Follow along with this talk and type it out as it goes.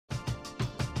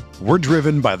We're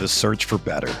driven by the search for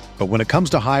better. But when it comes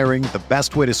to hiring, the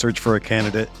best way to search for a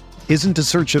candidate isn't to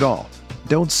search at all.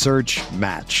 Don't search,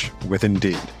 match with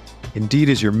Indeed. Indeed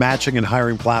is your matching and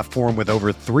hiring platform with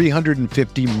over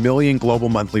 350 million global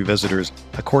monthly visitors,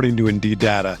 according to Indeed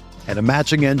data, and a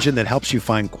matching engine that helps you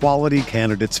find quality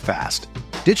candidates fast.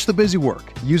 Ditch the busy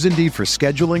work. Use Indeed for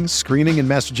scheduling, screening, and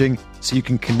messaging so you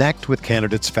can connect with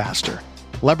candidates faster.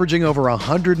 Leveraging over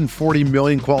 140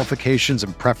 million qualifications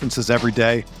and preferences every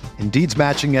day, Indeed's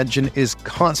matching engine is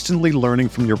constantly learning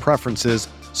from your preferences,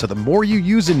 so the more you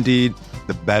use Indeed,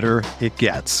 the better it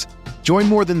gets. Join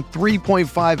more than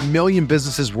 3.5 million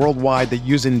businesses worldwide that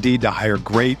use Indeed to hire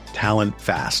great talent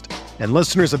fast. And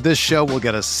listeners of this show will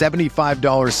get a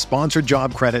 $75 sponsored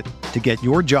job credit to get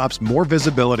your jobs more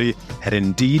visibility at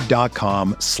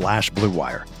Indeed.com/Blue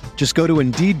Wire. Just go to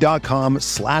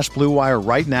Indeed.com/Blue Wire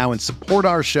right now and support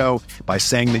our show by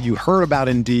saying that you heard about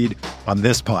Indeed on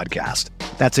this podcast.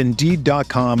 That's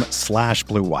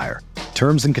Indeed.com/Blue Wire.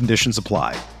 Terms and conditions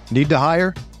apply. Need to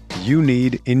hire? You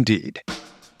need Indeed.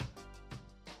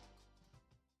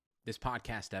 This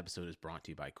podcast episode is brought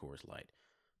to you by Coors Light.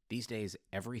 These days,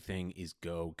 everything is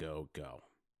go, go, go.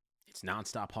 It's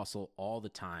nonstop hustle all the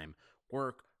time.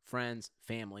 Work, friends,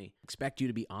 family, expect you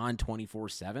to be on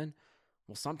 24/7.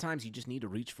 Well, sometimes you just need to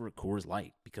reach for a Coors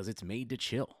Light because it's made to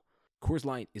chill. Coors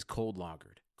Light is cold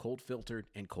lagered, cold filtered,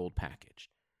 and cold packaged.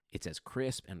 It's as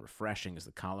crisp and refreshing as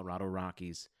the Colorado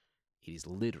Rockies. It is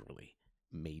literally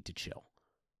made to chill.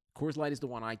 Coors Light is the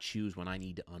one I choose when I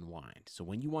need to unwind. So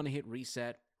when you want to hit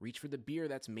reset, reach for the beer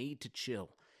that's made to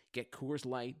chill. Get Coors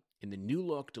Light in the new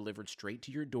look delivered straight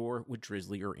to your door with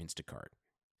Drizzly or Instacart.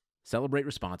 Celebrate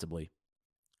responsibly.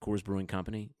 Coors Brewing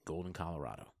Company, Golden,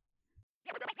 Colorado.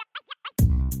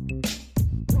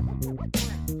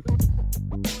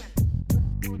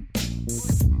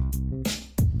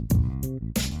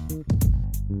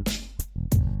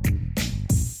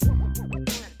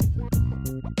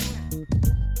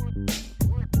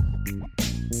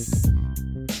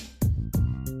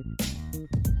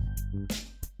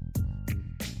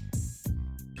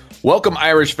 Welcome,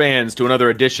 Irish fans, to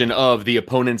another edition of the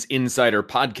Opponents Insider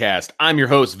Podcast. I'm your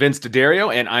host, Vince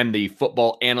D'Addario, and I'm the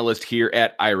football analyst here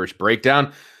at Irish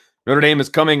Breakdown. Notre Dame is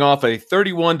coming off a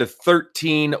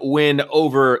 31-13 win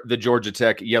over the Georgia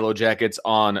Tech Yellow Jackets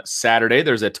on Saturday.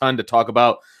 There's a ton to talk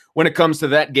about when it comes to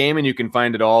that game, and you can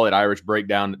find it all at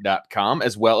irishbreakdown.com,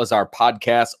 as well as our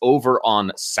podcast over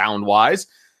on Soundwise.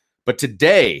 But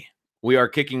today, we are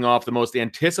kicking off the most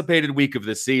anticipated week of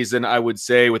the season, I would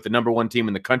say, with the number one team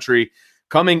in the country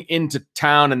coming into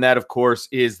town, and that, of course,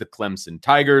 is the Clemson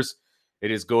Tigers. It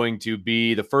is going to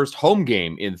be the first home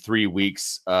game in 3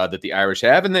 weeks that the Irish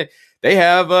have, and they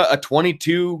have a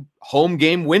 22 home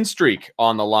game win streak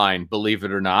on the line, believe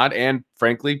it or not, and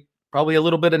frankly, probably a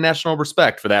little bit of national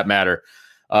respect for that matter.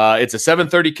 It's a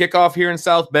 7:30 kickoff here in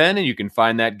South Bend, and you can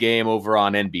find that game over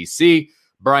on NBC.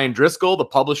 Brian Driscoll, the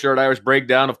publisher at Irish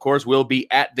Breakdown, of course, will be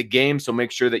at the game, so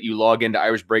make sure that you log into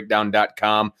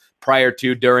irishbreakdown.com prior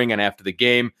to, during, and after the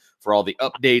game for all the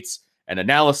updates and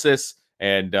analysis,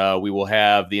 and we will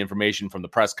have the information from the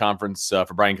press conference,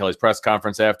 for Brian Kelly's press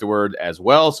conference afterward as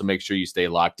well, so make sure you stay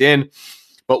locked in.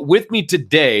 But with me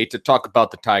today to talk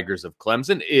about the Tigers of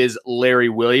Clemson is Larry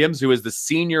Williams, who is the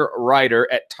senior writer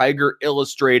at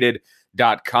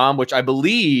TigerIllustrated.com, which I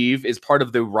believe is part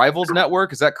of the Rivals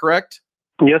Network. Is that correct?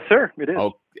 Yes, sir. It is.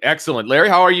 Oh, excellent. Larry,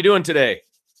 how are you doing today?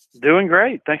 Doing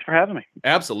great. Thanks for having me.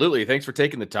 Absolutely. Thanks for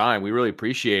taking the time. We really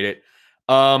appreciate it.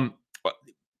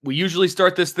 We usually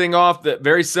start this thing off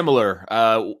very similar,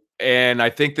 and I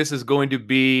think this is going to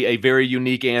be a very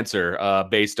unique answer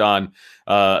based on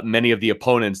many of the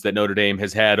opponents that Notre Dame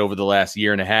has had over the last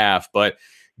year and a half. But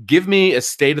give me a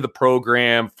state of the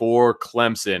program for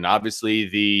Clemson. Obviously,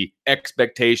 the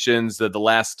expectations of the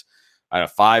last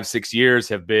 5-6 years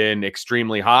have been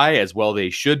extremely high, as well they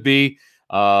should be.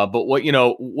 But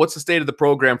what's the state of the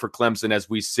program for Clemson as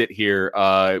we sit here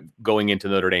going into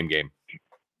the Notre Dame game?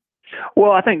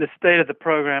 Well, I think the state of the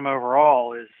program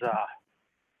overall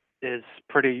is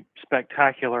pretty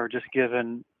spectacular, just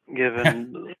given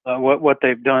what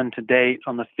they've done to date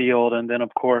on the field, and then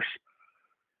of course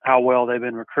how well they've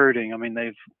been recruiting. I mean,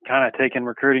 they've kind of taken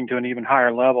recruiting to an even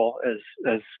higher level, as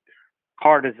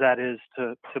hard as that is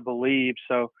to believe.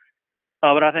 So,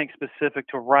 but I think specific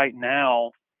to right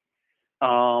now,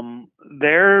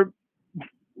 they're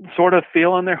sort of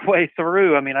feeling their way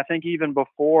through. I mean, I think even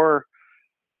before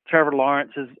Trevor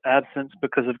Lawrence's absence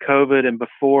because of COVID, and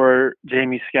before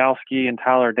Jamie Skalski and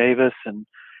Tyler Davis and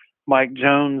Mike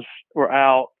Jones were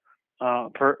out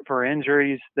for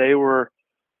injuries, they were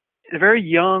very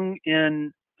young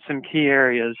in some key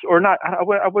areas, or not.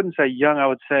 I wouldn't say young. I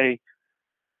would say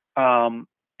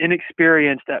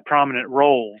inexperienced at prominent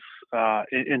roles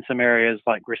in some areas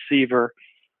like receiver,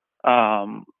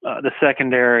 the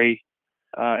secondary,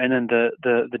 and then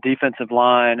the defensive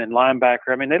line and linebacker.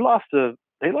 I mean, they lost a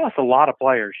lot of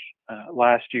players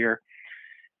last year,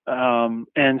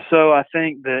 and so I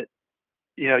think that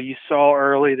you saw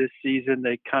early this season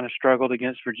they kind of struggled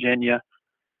against Virginia.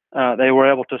 They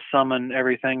were able to summon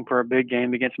everything for a big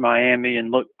game against Miami,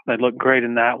 and they looked great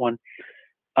in that one.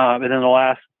 And then the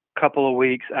last couple of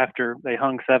weeks after they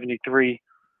hung 73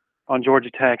 on Georgia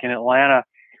Tech in Atlanta,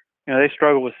 they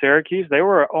struggled with Syracuse. They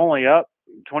were only up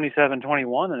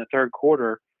 27-21 in the third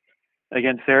quarter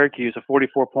against Syracuse, a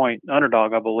 44-point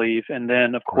underdog, I believe. And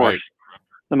then, of course,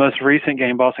 the most recent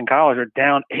game, Boston College, are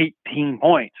down 18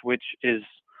 points, which is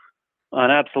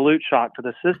an absolute shock to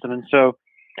the system. And so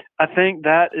I think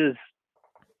that's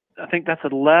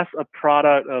less a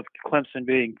product of Clemson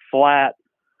being flat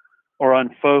or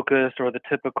unfocused or the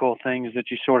typical things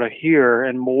that you sort of hear,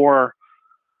 and more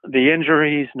the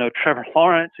injuries. No Trevor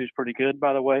Lawrence, who's pretty good,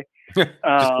 by the way. Just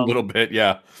a little bit,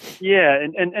 yeah. Yeah,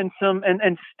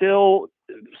 and still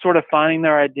sort of finding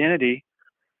their identity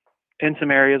in some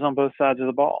areas on both sides of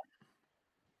the ball.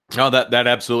 No, that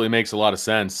absolutely makes a lot of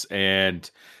sense.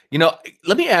 And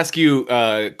let me ask you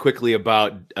quickly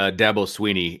about Dabo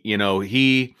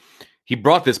Swinney. He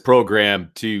brought this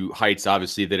program to heights,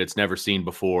 obviously, that it's never seen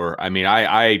before. I mean,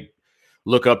 I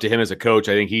look up to him as a coach.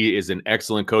 I think he is an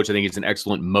excellent coach. I think he's an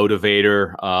excellent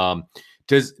motivator.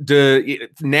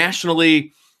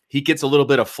 Nationally, he gets a little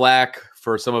bit of flack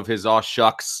for some of his aw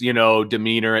shucks,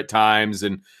 demeanor at times.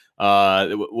 And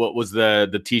what was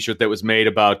the T-shirt that was made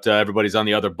about everybody's on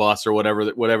the other bus or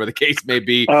whatever the case may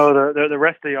be? Oh, the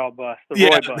rest of y'all bus,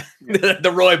 Roy bus,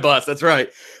 the Roy bus. That's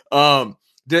right.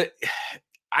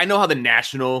 I know how the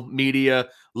national media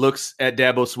looks at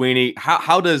Dabo Swinney.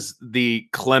 How does the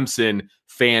Clemson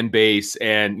fan base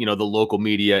and the local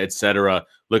media, et cetera,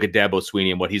 look at Dabo Swinney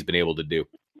and what he's been able to do?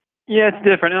 Yeah, it's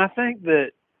different, and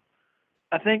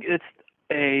I think it's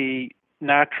a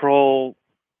natural,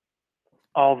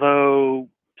 although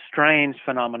strange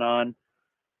phenomenon,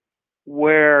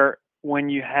 where when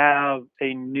you have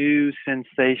a new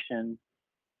sensation,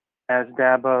 as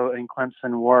Dabo and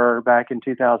Clemson were back in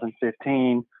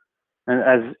 2015, and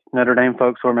as Notre Dame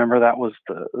folks will remember, that was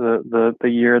the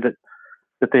year that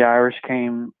the Irish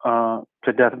came to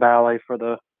Death Valley for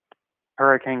the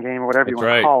Hurricane game or whatever you want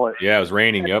to call it. Yeah, it was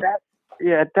raining.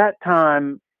 At that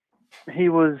time, he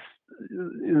was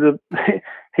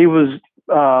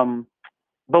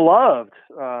beloved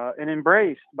and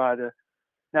embraced by the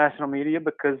national media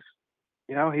because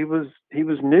he was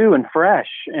new and fresh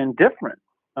and different.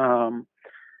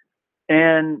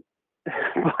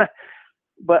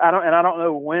 But I don't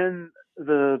know when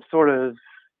the sort of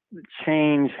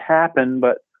change happened,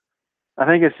 but I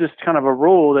think it's just kind of a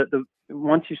rule that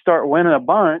once you start winning a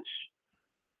bunch,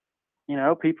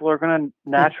 people are going to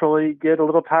naturally get a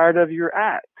little tired of your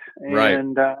act.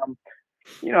 And, I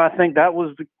think that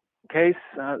was the case.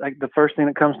 Like the first thing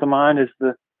that comes to mind is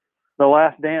the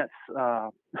Last Dance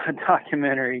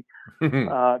documentary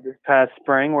this past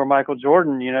spring, where Michael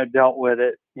Jordan, dealt with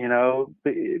it.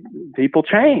 People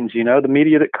change. The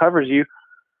media that covers you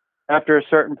after a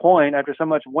certain point, after so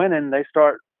much winning, they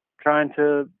start trying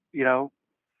to,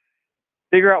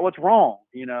 figure out what's wrong.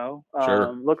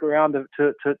 Sure. Look around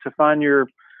to find your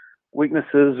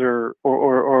weaknesses, or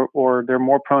they're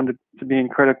more prone to being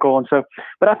critical. And so,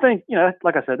 but I think,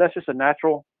 like I said, that's just a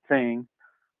natural thing.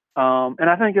 And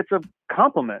I think it's a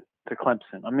compliment to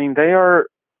Clemson. I mean, they are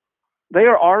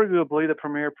arguably the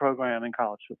premier program in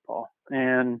college football.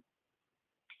 And,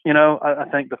 I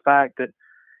think the fact that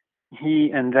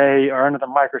he and they are under the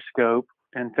microscope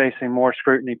and facing more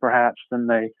scrutiny perhaps than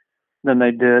they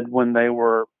did when they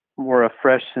were a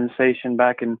fresh sensation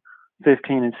back in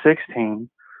 15 and 16.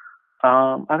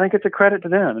 I think it's a credit to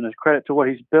them and it's a credit to what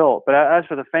he's built. But as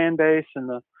for the fan base and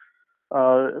the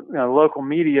local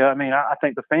media, I mean, I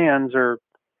think the fans are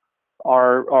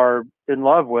in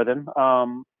love with him.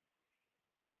 I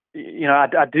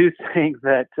do think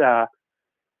that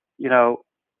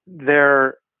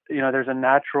there's a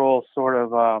natural sort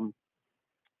of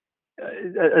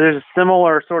there's a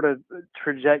similar sort of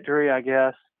trajectory, I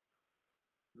guess,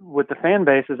 with the fan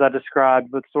base as I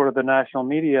described with sort of the national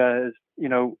media. Is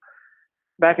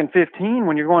back in 15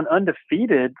 when you're going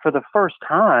undefeated for the first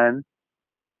time,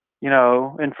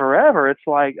 and forever, it's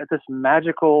like this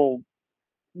magical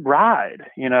ride,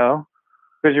 because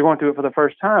you're going through it for the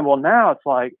first time. Well, now it's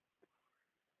like,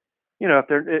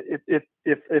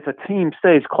 if a team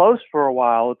stays close for a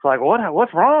while, it's like,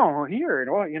 what's wrong here?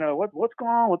 And what's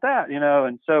going on with that?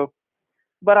 And so,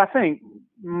 but I think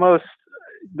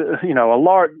the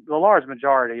large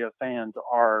majority of fans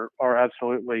are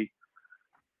absolutely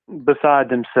beside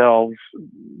themselves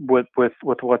with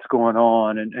what's going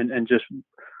on and just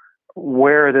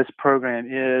where this program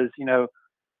is.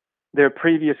 Their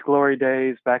previous glory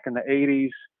days back in the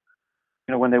 80s,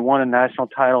 when they won a national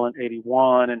title in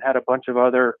 81 and had a bunch of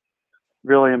other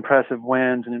really impressive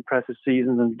wins and impressive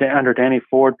seasons under Danny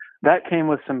Ford, that came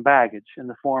with some baggage in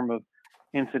the form of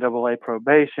NCAA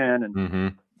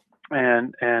probation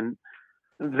and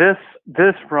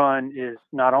this run is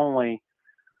not only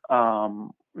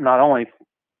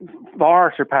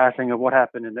far surpassing of what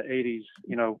happened in the 80s,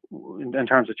 in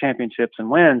terms of championships and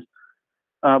wins,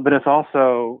 but it's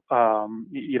also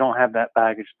you don't have that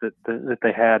baggage that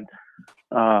they had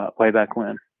way back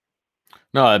when.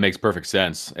 No, that makes perfect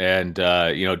sense. And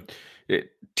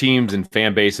teams and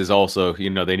fan bases also,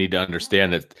 they need to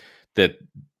understand that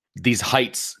these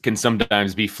heights can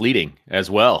sometimes be fleeting as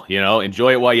well.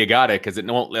 Enjoy it while you got it, because it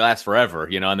won't last forever.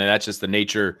 And then that's just the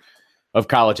nature of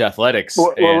college athletics.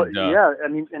 Yeah. I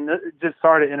mean, and just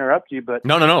sorry to interrupt you, but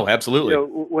no, absolutely.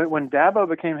 When Dabo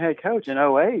became head coach in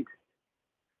 2008,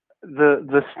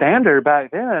 the standard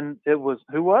back then, who was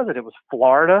it? It was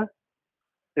Florida.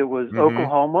 It was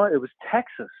Oklahoma. It was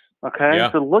Texas. Okay.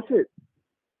 Yeah. So look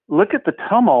at the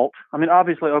tumult. I mean,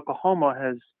 obviously Oklahoma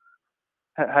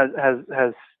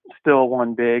has still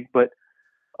won big, but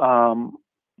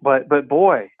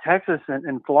boy, Texas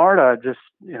and Florida just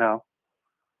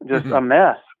a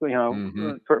mess,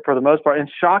 for the most part,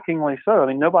 and shockingly so. I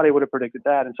mean, nobody would have predicted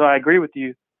that. And so I agree with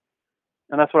you.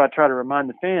 And that's what I try to remind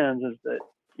the fans is that,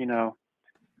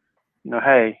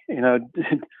 hey,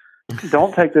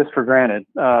 don't take this for granted.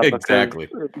 Exactly.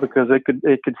 Because it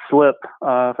could slip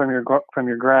from your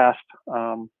grasp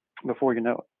before you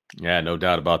know it. Yeah, no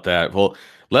doubt about that. Well,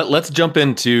 let's jump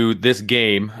into this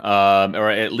game, or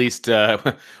at least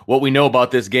what we know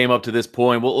about this game up to this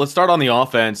point. Well, let's start on the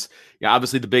offense. Yeah,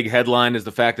 obviously the big headline is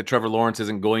the fact that Trevor Lawrence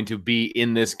isn't going to be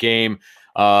in this game.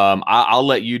 I'll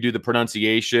let you do the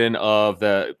pronunciation of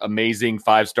the amazing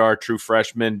 5-star true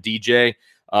freshman DJ.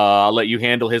 I'll let you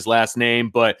handle his last name,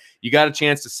 but you got a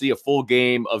chance to see a full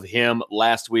game of him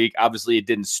last week. Obviously, it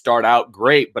didn't start out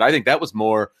great, but I think that was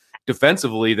more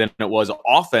defensively than it was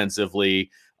offensively.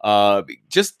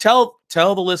 Just tell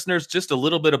the listeners just a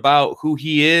little bit about who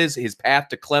he is, his path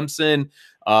to Clemson,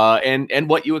 and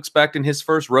what you expect in his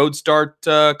first road start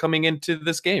coming into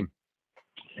this game.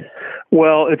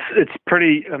 Well, it's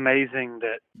pretty amazing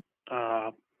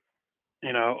that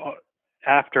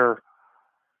after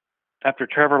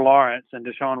Trevor Lawrence and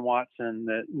Deshaun Watson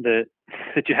that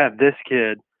you have this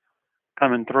kid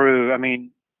coming through. I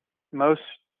mean, most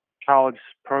college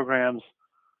programs,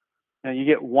 you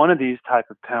get one of these type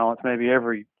of talents maybe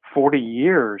every 40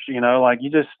 years,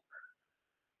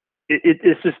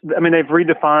 it's just, I mean, they've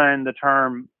redefined the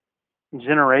term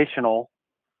generational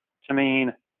to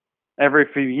mean every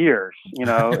few years,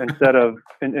 instead of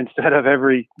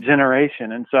every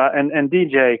generation. And so, and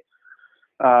DJ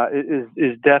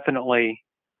is definitely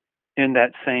in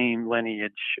that same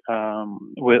lineage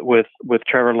with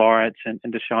Trevor Lawrence and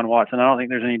Deshaun Watson. I don't think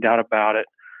there's any doubt about it.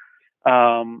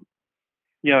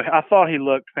 I thought he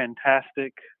looked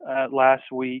fantastic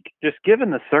last week, just given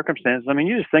the circumstances. I mean,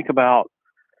 you just think about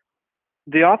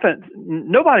the offense.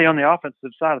 Nobody on the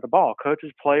offensive side of the ball,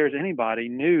 coaches, players, anybody,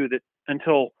 knew that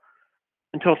until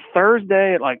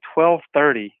Thursday at like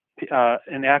 12:30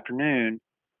 in the afternoon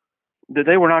that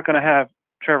they were not going to have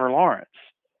Trevor Lawrence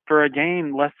for a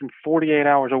game less than 48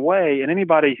 hours away. And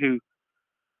anybody who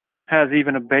has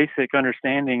even a basic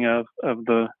understanding of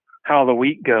how the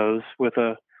week goes with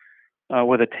a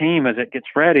team as it gets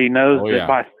ready knows that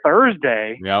by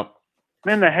Thursday,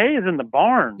 man, the hay is in the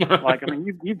barn. Like, I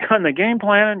mean, you've done the game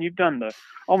planning, you've done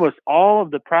almost all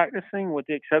of the practicing, with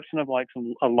the exception of like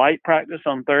a light practice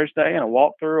on Thursday and a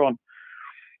walkthrough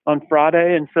on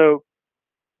Friday. And so,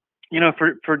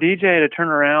 for DJ to turn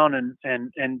around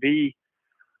and be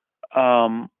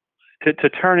to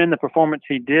turn in the performance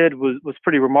he did was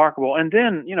pretty remarkable. And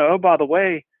then, oh, by the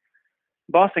way,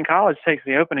 Boston College takes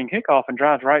the opening kickoff and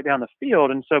drives right down the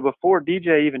field. And so before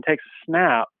DJ even takes a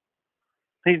snap,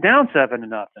 he's down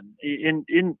 7-0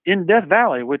 in Death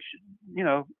Valley, which,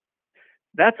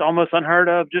 that's almost unheard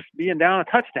of, just being down a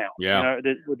touchdown,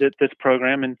 this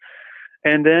program.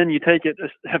 And then you take it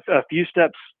a few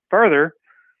steps further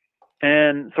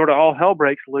and sort of all hell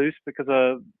breaks loose because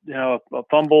a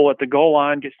fumble at the goal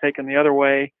line gets taken the other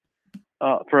way.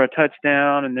 for a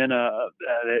touchdown, and then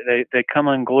they come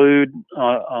unglued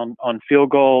on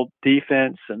field goal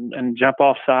defense and jump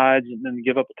off sides and then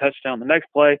give up a touchdown the next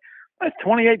play. That's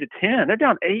 28-10. They're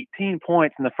down 18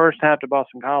 points in the first half to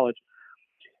Boston College.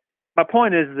 My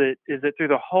point is that through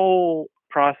the whole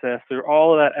process, through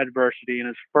all of that adversity in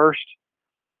his first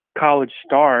college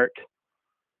start,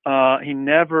 he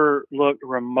never looked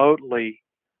remotely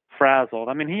frazzled.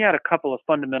 I mean, he had a couple of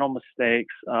fundamental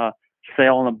mistakes,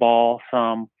 sailing the ball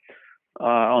some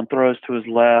on throws to his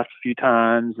left a few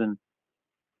times, and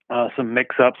some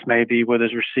mix-ups maybe with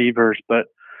his receivers. But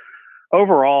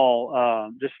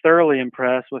overall, just thoroughly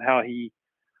impressed with how he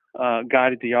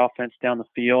guided the offense down the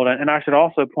field. And I should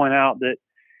also point out that,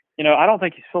 I don't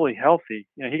think he's fully healthy.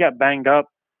 He got banged up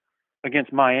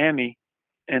against Miami,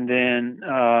 and then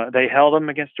they held him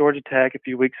against Georgia Tech a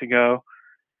few weeks ago.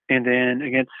 And then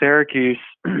against Syracuse,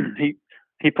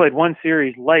 he played one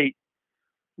series late,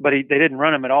 but they didn't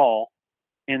run him at all.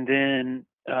 And then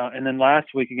last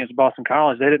week against Boston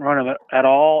College, they didn't run him at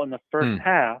all in the first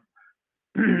half.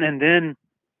 And then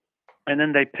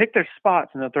they picked their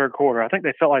spots in the third quarter. I think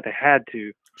they felt like they had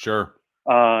to. Sure.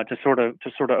 To sort of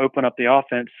open up the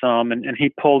offense some, and he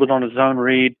pulled it on a zone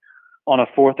read on a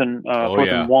fourth and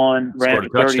one, ran for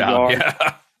 30 yards.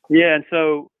 Yeah, and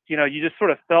so you just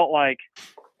sort of felt like,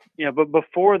 but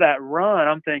before that run,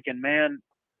 I'm thinking, man,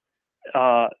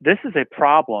 this is a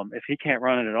problem if he can't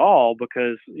run it at all,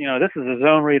 because this is a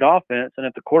zone read offense, and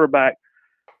if the quarterback,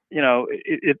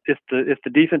 if the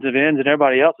defensive ends and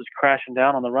everybody else is crashing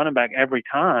down on the running back every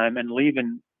time and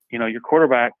leaving your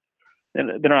quarterback,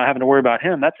 and they're not having to worry about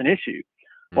him, that's an issue.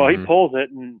 Well, he pulls it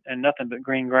and nothing but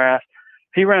green grass.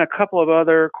 He ran a couple of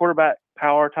other quarterback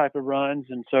power type of runs,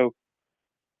 and so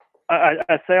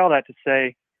I say all that to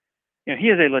say, he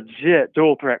is a legit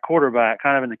dual threat quarterback,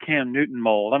 kind of in the Cam Newton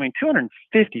mold. I mean,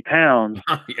 250 pounds,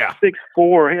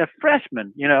 6'4", he's a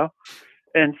freshman,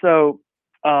 and so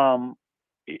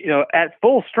at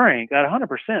full strength, at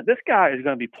 100%, this guy is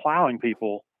going to be plowing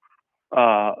people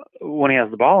when he has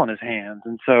the ball in his hands.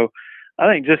 And so I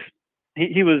think just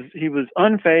he was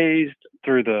unfazed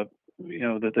through the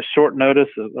short notice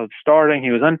of starting.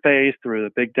 He was unfazed through the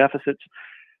big deficits,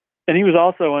 and he was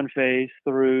also unfazed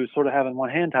through sort of having one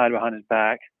hand tied behind his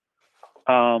back.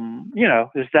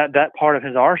 Just that part of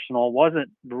his arsenal wasn't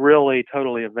really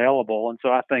totally available, and so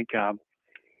I think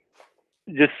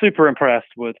just super impressed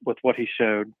with what he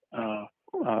showed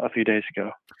a few days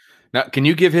ago. Now, can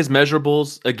you give his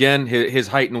measurables again, his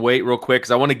height and weight real quick?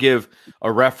 Because I want to give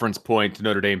a reference point to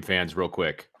Notre Dame fans real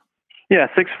quick. Yeah,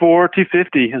 6'4",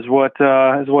 250 is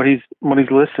what he's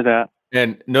listed at.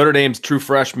 And Notre Dame's true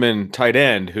freshman tight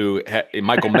end,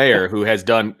 Michael Mayer, who has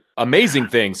done amazing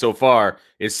things so far,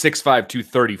 is 6'5",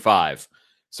 235.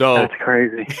 So that's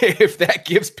crazy. If that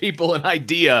gives people an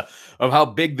idea of how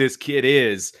big this kid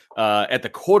is at the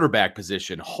quarterback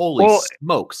position, holy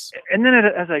smokes. And then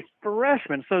as a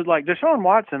freshman, so like Deshaun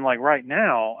Watson, like right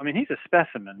now, I mean, he's a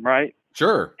specimen, right?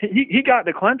 Sure. He got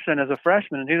to Clemson as a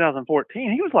freshman in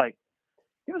 2014. He was like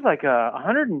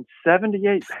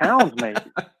 178 pounds maybe.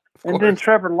 And then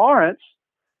Trevor Lawrence,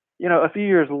 a few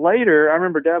years later, I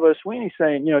remember Dabo Swinney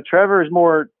saying, Trevor is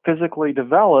more physically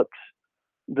developed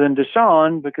than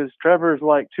Deshaun because Trevor is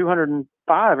like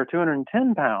 205 or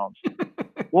 210 pounds.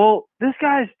 Well, this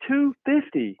guy's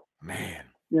 250. Man.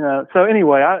 So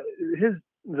anyway,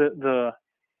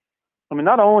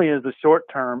 not only is the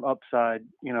short-term upside,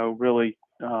 really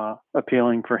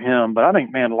appealing for him, but I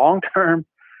think, man, long-term,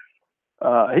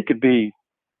 he could be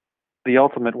the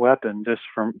ultimate weapon just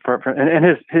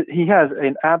and he has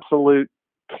an absolute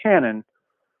cannon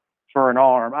for an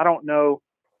arm. I don't know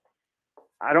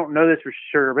this for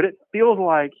sure, but it feels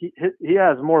like he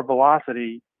has more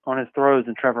velocity on his throws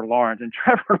than Trevor Lawrence. And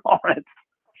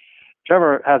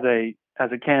Trevor has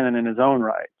a cannon in his own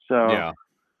right. So, yeah.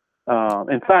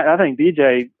 In fact, I think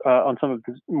DJ on some of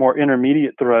his more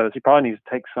intermediate throws, he probably needs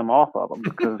to take some off of them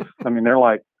because they're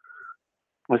like,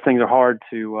 those things are hard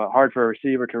for a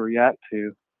receiver to react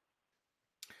to.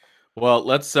 Well,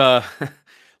 let's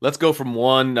go from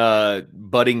one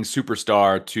budding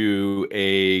superstar to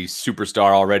a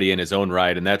superstar already in his own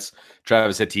right, and that's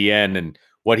Travis Etienne and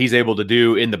what he's able to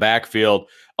do in the backfield.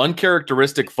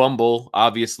 Uncharacteristic fumble,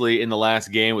 obviously, in the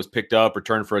last game, was picked up,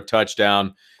 returned for a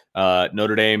touchdown.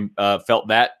 Notre Dame felt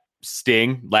that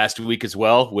sting last week as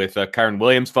well with Kyron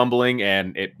Williams fumbling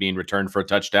and it being returned for a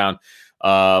touchdown.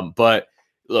 But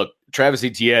look, Travis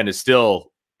Etienne is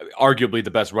still arguably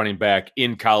the best running back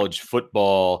in college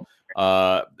football.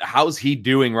 How's he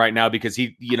doing right now? Because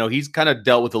he's kind of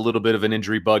dealt with a little bit of an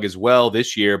injury bug as well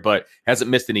this year, but hasn't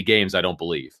missed any games, I don't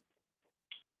believe.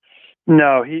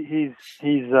 No, he's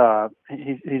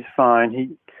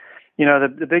fine.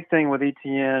 The big thing with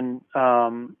Etienne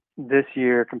this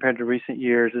year compared to recent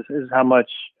years is how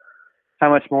much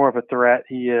more of a threat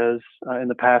he is in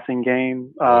the passing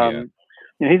game.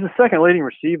 He's the second leading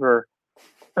receiver,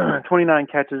 29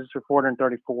 catches for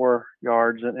 434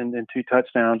 yards and 2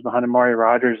 touchdowns behind Amari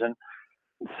Rodgers, and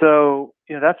so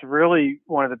that's really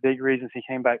one of the big reasons he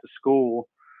came back to school.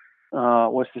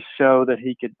 Was to show that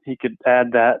he could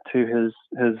add that to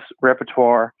his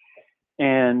repertoire,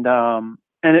 and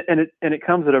it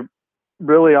comes at a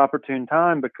really opportune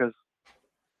time because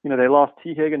they lost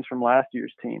T. Higgins from last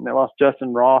year's team. They lost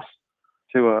Justin Ross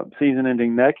to a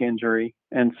season-ending neck injury,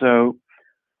 and so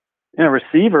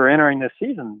receiver entering this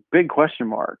season, big question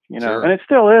mark. Sure. And it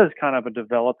still is kind of a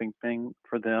developing thing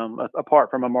for them,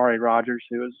 apart from Amari Rodgers,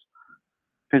 who's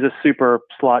a super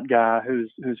slot guy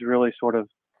who's really sort of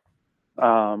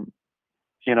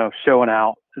showing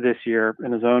out this year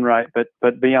in his own right.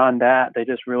 But beyond that, they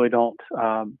just really don't,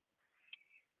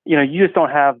 you just don't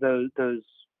have those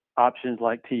options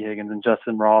like T. Higgins and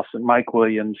Justin Ross and Mike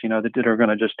Williams, that are going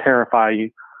to just terrify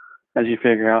you as you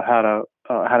figure out how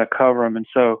to cover them. And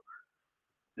so,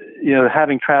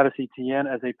 having Travis Etienne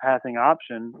as a passing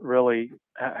option really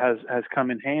has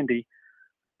come in handy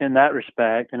in that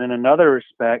respect. And in another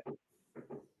respect,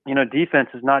 defense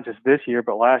is not just this year,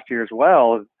 but last year as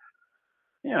well.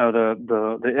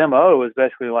 The MO is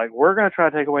basically like, we're going to try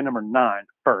to take away number 9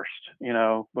 first,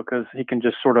 because he can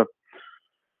just sort of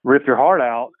rip your heart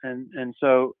out. And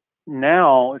so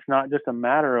now it's not just a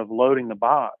matter of loading the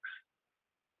box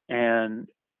and,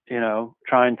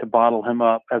 trying to bottle him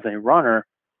up as a runner.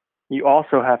 You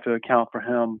also have to account for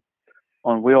him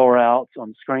on wheel routes,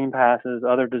 on screen passes,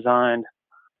 other designed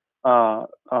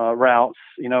routes.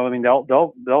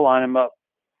 They'll line him up,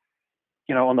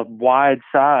 on the wide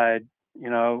side,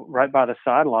 right by the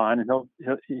sideline, and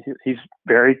he's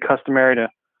very customary to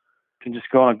just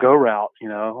go on a go route,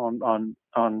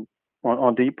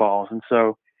 on deep balls. And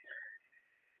so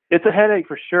it's a headache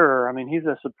for sure. I mean, he's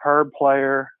a superb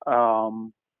player.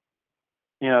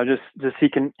 Just he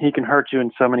can hurt you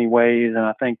in so many ways, and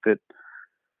I think that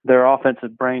their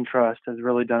offensive brain trust has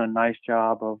really done a nice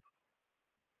job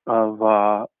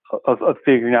of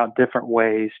figuring out different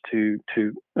ways to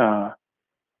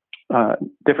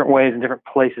different ways and different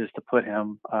places to put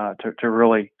him to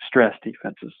really stress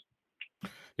defenses.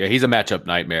 Yeah, he's a matchup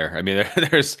nightmare. I mean,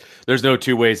 there's no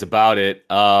two ways about it.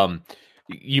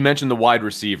 You mentioned the wide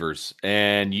receivers,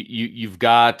 and you've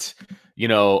got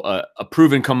a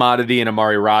proven commodity in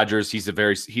Amari Rodgers. He's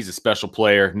a special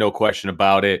player, no question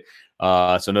about it.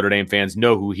 So Notre Dame fans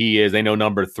know who he is. They know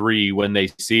number 3 when they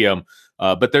see him.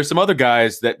 But there's some other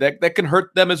guys that can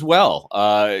hurt them as well.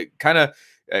 Kind of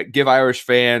give Irish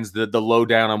fans the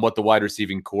lowdown on what the wide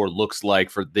receiving core looks like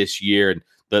for this year and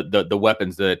the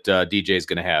weapons that DJ is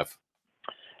going to have.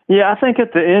 Yeah, I think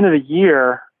at the end of the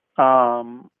year, I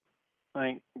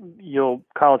think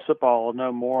college football will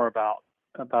know more about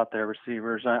their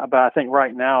receivers. But I think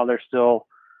right now they're still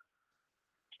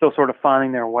sort of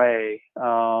finding their way.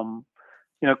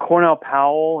 Cornell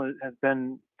Powell has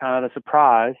been kind of the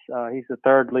surprise. He's the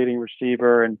 3rd leading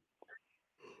receiver and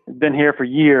been here for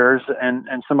years, and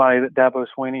somebody that Dabo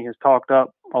Swinney has talked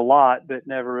up a lot, but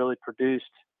never really produced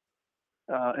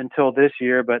until this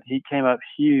year. But he came up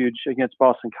huge against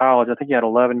Boston College. I think he had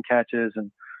 11 catches, and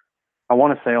I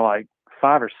want to say like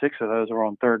 5 or 6 of those were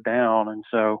on 3rd down. And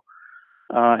so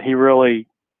he really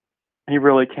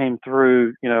came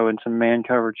through, in some man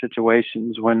coverage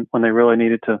situations when they really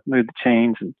needed to move the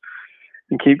chains and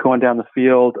keep going down the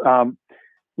field.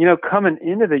 Coming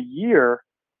into the year,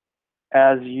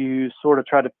 as you sort of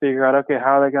try to figure out, okay,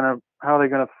 how are they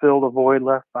going to fill the void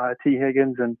left by T.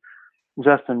 Higgins and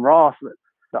Justin Ross?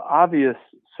 The obvious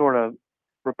sort of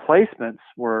replacements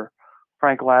were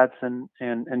Frank Ladson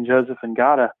and Joseph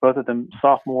Ngata, both of them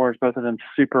sophomores, both of them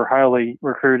super highly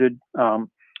recruited.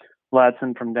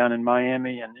 Ladson from down in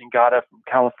Miami and Ngata from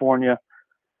California.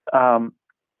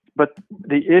 But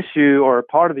the issue, or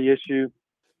part of the issue,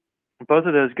 both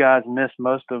of those guys missed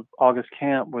most of August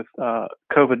camp with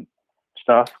COVID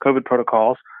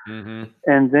protocols. Mm-hmm.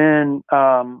 And then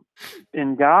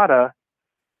Ngata,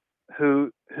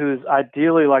 who's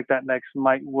ideally like that next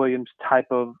Mike Williams type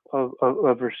of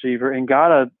receiver,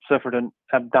 Ngata suffered an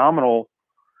abdominal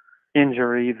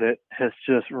injury that has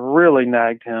just really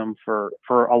nagged him for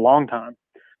a long time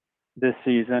this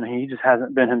season. He just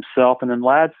hasn't been himself. And then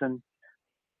Ladson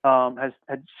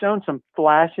had shown some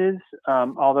flashes,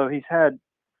 although he's had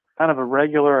kind of a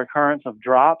regular occurrence of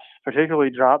drops, particularly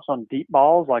drops on deep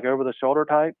balls, like over the shoulder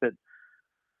type, that,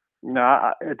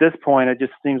 at this point, it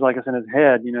just seems like it's in his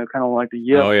head, kind of like the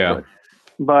yip. Oh, yeah.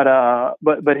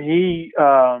 but he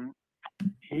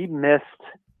missed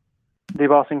the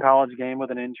Boston College game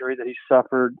with an injury that he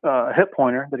suffered, a hip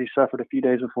pointer that he suffered a few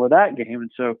days before that game.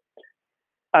 And so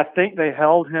I think they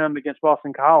held him against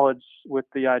Boston College with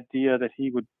the idea that he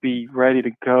would be ready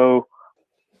to go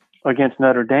against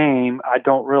Notre Dame. I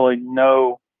don't really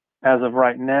know as of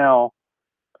right now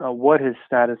what his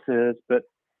status is, but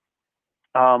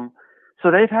so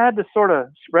they've had to sort of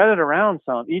spread it around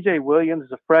some. E.J. Williams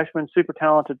is a freshman, super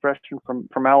talented freshman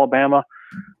from Alabama.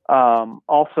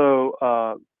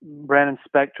 Also, Brandon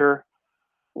Spector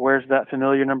wears that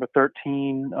familiar number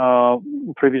 13,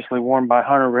 previously worn by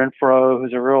Hunter Renfrow,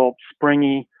 who's a real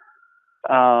springy,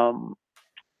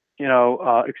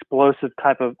 explosive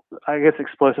type of, I guess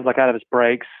explosive like out of his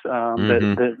breaks,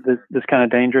 that's kind of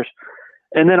dangerous.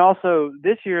 And then also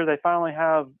this year they finally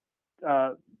have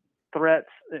threats,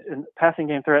 passing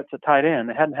game threats at tight end.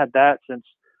 They hadn't had that since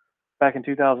back in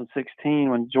 2016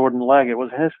 when Jordan Leggett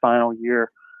was in his final year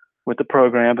with the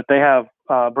program. But they have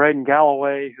Braden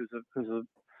Galloway, who's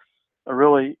a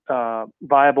really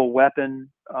viable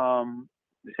weapon in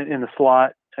the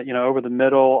slot, over the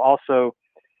middle. Also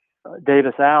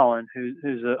Davis Allen,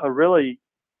 who's a really,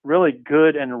 really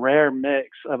good and rare mix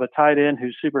of a tight end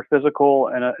who's super physical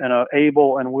and a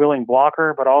able and willing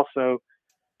blocker, but also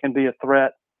can be a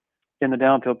threat in the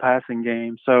downfield passing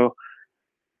game. So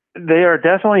they are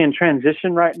definitely in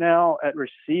transition right now at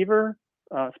receiver,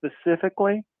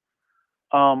 specifically.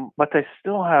 But they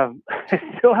still have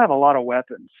a lot of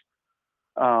weapons.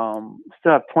 Still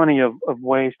have plenty of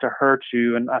ways to hurt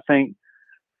you. And I think,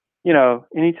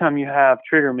 anytime you have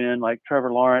triggermen like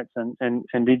Trevor Lawrence and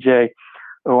DJ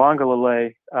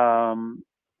Uiagalelei,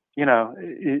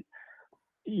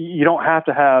 you don't have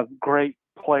to have great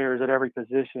players at every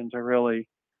position to really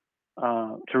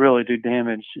do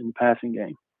damage in the passing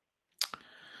game.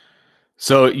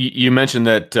 So you mentioned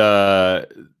that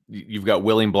you've got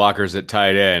willing blockers at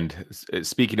tight end.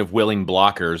 Speaking of willing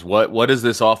blockers, what does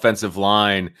this offensive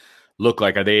line look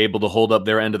like? Are they able to hold up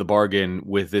their end of the bargain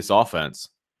with this offense?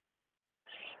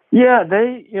 Yeah,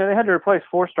 they had to replace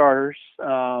 4 starters,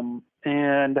 and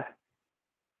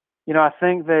I'd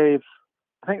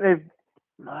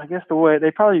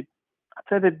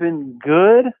say they've been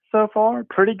good so far.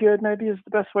 Pretty good, maybe, is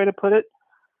the best way to put it.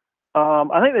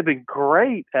 I think they've been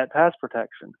great at pass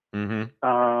protection.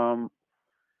 Mm-hmm.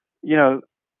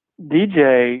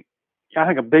 DJ, I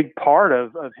think a big part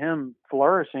of him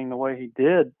flourishing the way he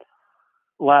did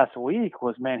last week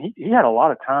was, man, he had a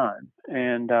lot of time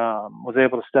and was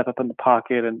able to step up in the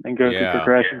pocket and go through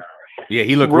progressions. Yeah,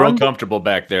 he looked real comfortable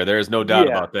back there. There is no doubt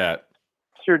about that.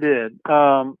 Sure did.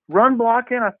 Run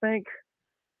blocking, I think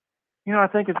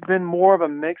it's been more of a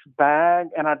mixed bag,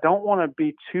 and I don't want to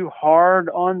be too hard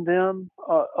on them,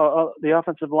 the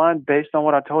offensive line, based on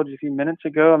what I told you a few minutes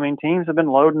ago. I mean, teams have been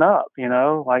loading up,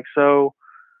 so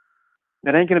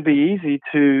it ain't going to be easy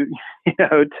to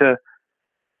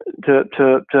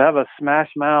have a smash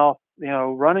mouth,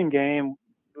 running game,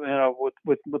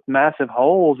 with massive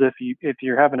holes if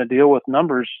you're having to deal with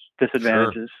numbers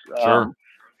disadvantages. Sure.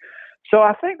 So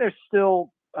I think they're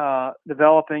still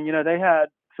developing. They had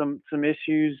some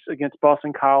issues against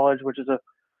Boston College, which is a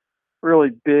really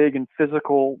big and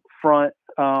physical front.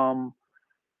 They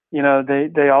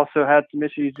also had some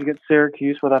issues against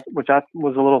Syracuse, which I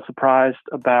was a little surprised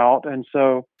about. And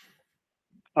so,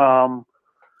 I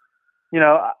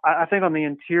think on the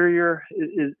interior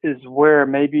is where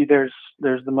maybe there's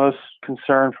the most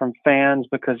concern from fans,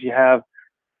 because you have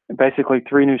basically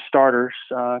 3 new starters.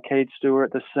 Cade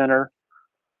Stewart, the center,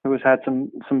 who has had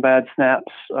some bad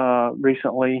snaps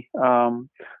recently.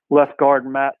 Left guard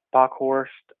Matt Bockhorst,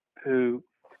 who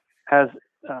has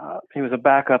he was a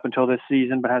backup until this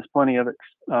season, but has plenty of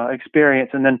experience.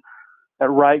 And then at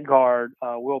right guard,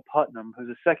 Will Putnam, who's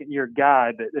a second-year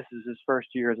guy, but this is his first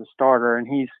year as a starter, and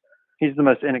he's the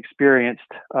most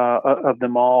inexperienced of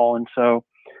them all. And so,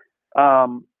 I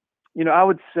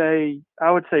would say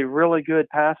really good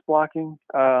pass blocking,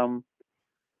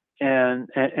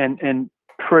 and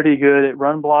pretty good at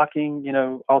run blocking.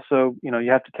 Also,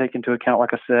 you have to take into account,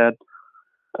 like I said,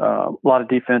 a lot of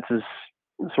defenses,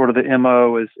 sort of the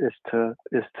MO is to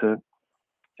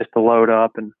load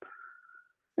up and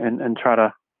try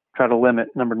to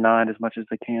limit number 9 as much as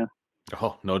they can.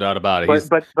 Oh, no doubt about it.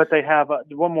 But they have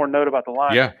one more note about the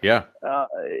line. Yeah.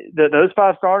 Those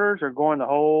 5 starters are going the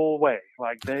whole way.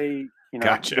 Like they,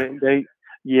 Gotcha. They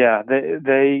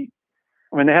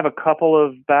they have a couple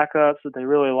of backups that they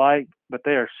really like, but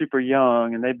they are super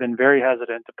young, and they've been very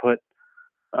hesitant to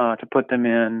put them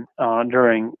in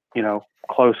during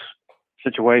close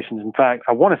situations. In fact,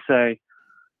 I want to say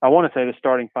I want to say the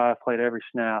starting five played every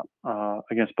snap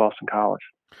against Boston College.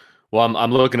 Well,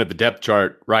 I'm looking at the depth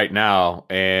chart right now,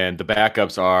 and the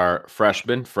backups are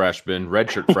freshman,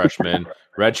 redshirt freshman,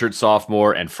 redshirt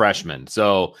sophomore, and freshman.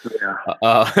 So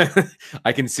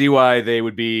I can see why they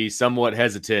would be somewhat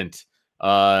hesitant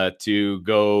to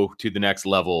go to the next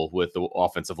level with the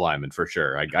offensive lineman for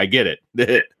sure. I get it.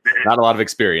 Not a lot of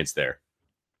experience there.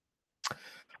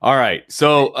 All right.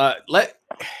 So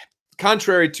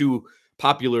contrary to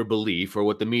popular belief or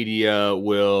what the media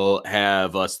will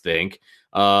have us think,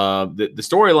 the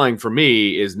storyline for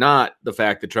me is not the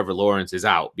fact that Trevor Lawrence is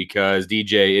out, because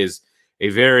DJ is a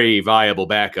very viable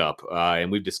backup,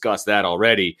 and we've discussed that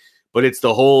already. But it's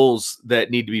the holes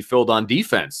that need to be filled on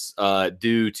defense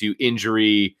due to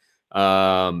injury,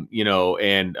 and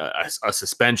a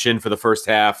suspension for the first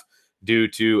half due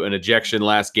to an ejection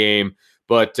last game.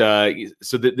 But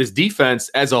so this defense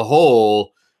as a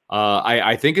whole,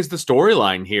 I think is the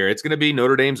storyline here. It's going to be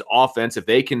Notre Dame's offense. If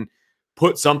they can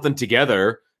put something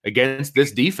together against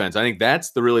this defense, I think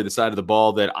that's really the side of the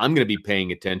ball that I'm going to be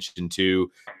paying attention to.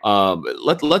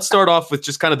 Let's start off with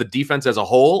just kind of the defense as a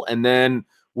whole, and then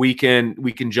we can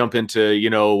jump into,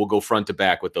 we'll go front to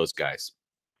back with those guys.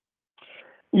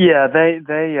 Yeah, they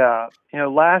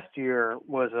last year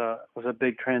was a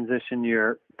big transition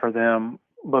year for them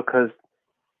because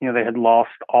they had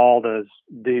lost all those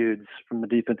dudes from the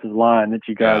defensive line that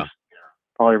you guys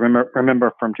probably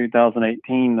remember from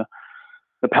 2018,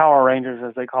 the Power Rangers,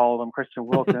 as they call them, Christian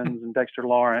Wilkins and Dexter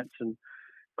Lawrence and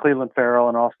Cleveland Farrell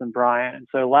and Austin Bryant. And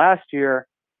so last year,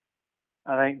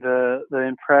 I think the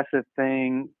impressive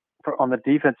thing on the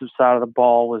defensive side of the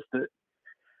ball was that,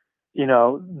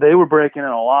 they were breaking in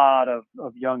a lot of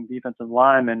young defensive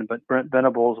linemen, but Brent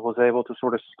Venables was able to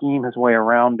sort of scheme his way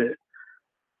around it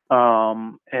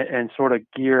and sort of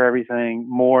gear everything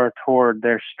more toward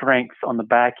their strengths on the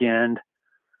back end.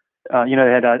 They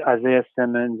had Isaiah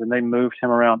Simmons, and they moved him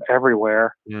around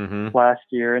everywhere last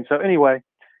year. And so anyway,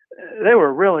 they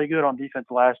were really good on defense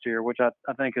last year, which I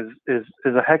think is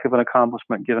a heck of an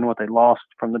accomplishment given what they lost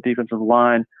from the defensive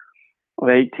line of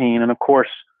 18. And of course,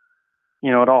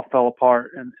 it all fell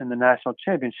apart in the national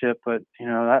championship. But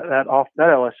that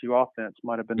LSU offense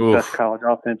might have been the best college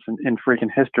offense in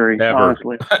freaking history,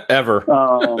 honestly. Ever.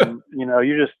 I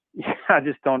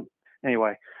just don't.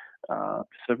 Anyway,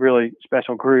 it's a really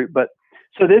special group. But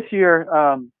so this year,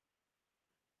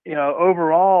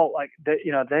 overall, like they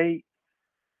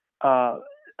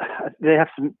have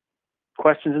some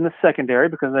questions in the secondary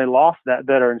because they lost that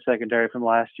veteran secondary from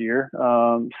last year.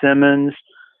 Simmons,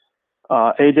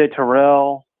 AJ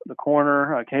Terrell, the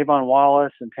corner, Kayvon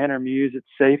Wallace, and Tanner Muse at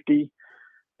safety.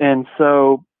 And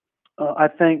so I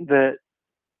think that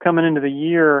coming into the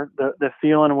year, the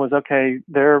feeling was, okay,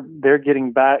 they're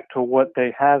getting back to what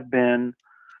they have been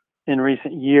in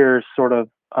recent years, sort of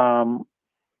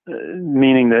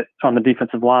meaning that on the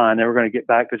defensive line, they were going to get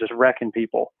back to just wrecking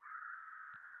people.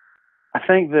 I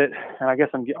think that, and I guess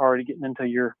I'm already getting into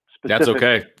your specific. That's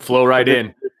okay. Flow right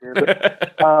in.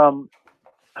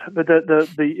 But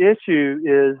the issue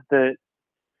is that,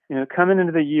 coming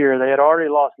into the year, they had already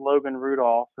lost Logan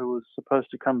Rudolph, who was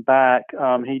supposed to come back.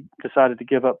 He decided to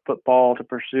give up football to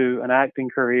pursue an acting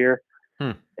career.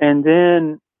 And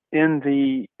then at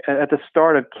the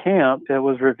start of camp, it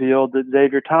was revealed that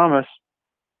Xavier Thomas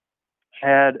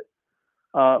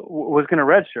was going to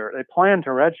redshirt. They planned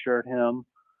to redshirt him.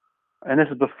 And this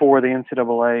is before the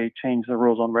NCAA changed the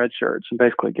rules on redshirts and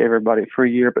basically gave everybody a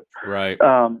free year. But right.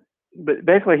 But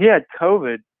basically, he had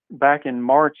COVID back in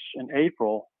March and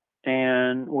April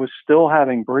and was still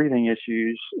having breathing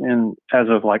issues as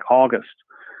of like August,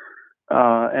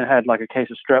 and had like a case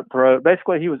of strep throat.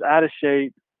 Basically, he was out of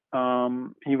shape.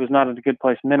 He was not in a good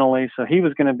place mentally, so he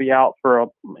was going to be out for a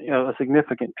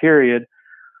significant period.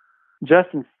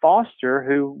 Justin Foster,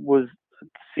 who was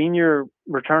senior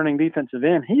returning defensive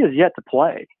end, he is yet to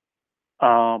play.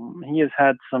 He has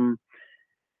had some.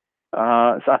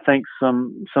 I think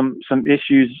some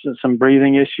issues, some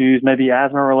breathing issues, maybe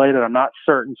asthma related. I'm not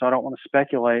certain, so I don't want to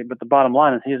speculate. But the bottom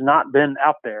line is he has not been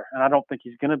out there, and I don't think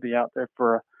he's going to be out there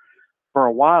for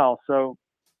a while. So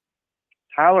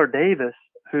Tyler Davis,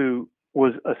 who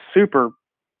was a super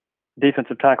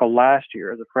defensive tackle last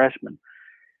year as a freshman,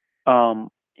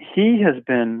 he has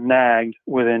been nagged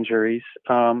with injuries.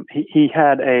 He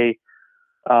had a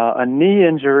knee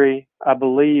injury, I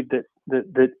believe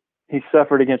that he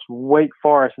suffered against Wake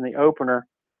Forest in the opener,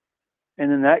 and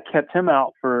then that kept him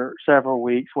out for several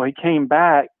weeks. Well, he came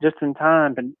back just in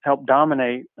time to help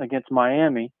dominate against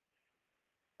Miami.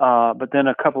 But then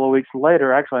a couple of weeks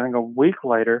later, actually I think a week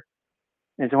later,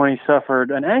 is when he suffered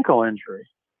an ankle injury.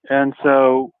 And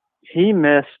so he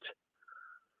missed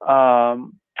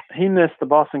he missed the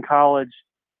Boston College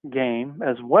game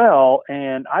as well,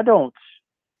 and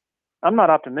I'm not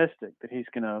optimistic that he's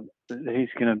gonna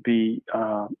be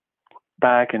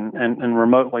back and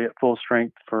remotely at full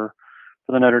strength for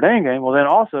the Notre Dame game. Well, then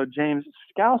also James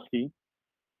Skalski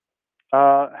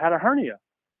had a hernia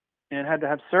and had to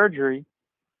have surgery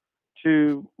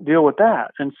to deal with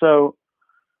that, and so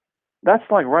that's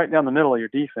like right down the middle of your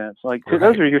defense. Like Right.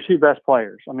 Those are your two best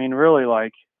players. I mean, really,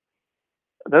 like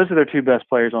those are their two best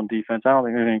players on defense. I don't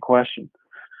think there's any question.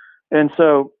 And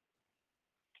so,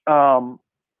 so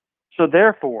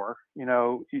therefore,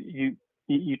 you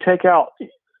take out.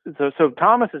 So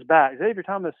Thomas is back. Xavier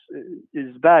Thomas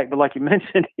is back, but like you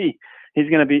mentioned, he's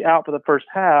going to be out for the first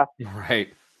half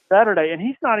Right. Saturday, and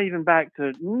he's not even back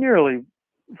to nearly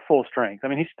full strength. I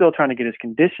mean, he's still trying to get his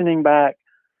conditioning back.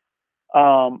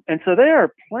 And so they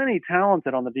are plenty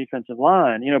talented on the defensive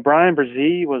line. Brian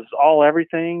Brzee was all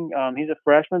everything. He's a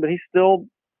freshman, but he's still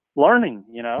learning.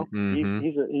 Mm-hmm.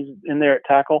 He's in there at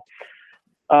tackle.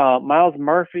 Miles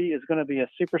Murphy is going to be a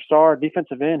superstar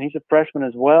defensive end. He's a freshman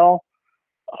as well.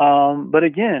 But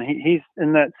again, he's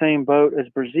in that same boat as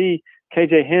Brzee.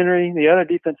 KJ Henry, the other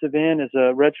defensive end, is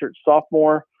a redshirt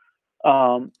sophomore.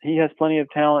 He has plenty of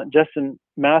talent. Justin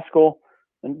Maskell,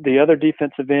 the other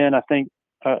defensive end, I think.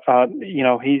 He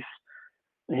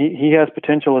has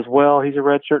potential as well. He's a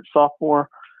redshirt sophomore.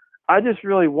 I just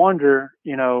really wonder,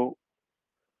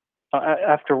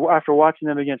 after watching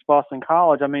them against Boston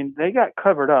College, I mean, they got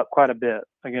covered up quite a bit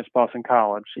against Boston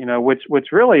College,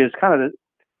 which really is kind of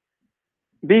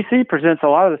BC presents a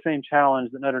lot of the same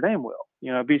challenge that Notre Dame will.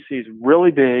 BC is really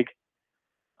big.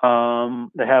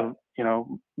 They have,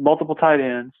 multiple tight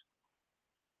ends.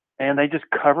 And they just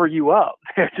cover you up.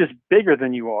 They're just bigger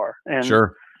than you are. And,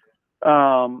 Sure.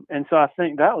 And so I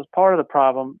think that was part of the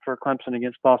problem for Clemson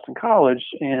against Boston College.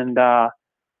 And, I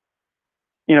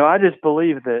just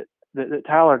believe that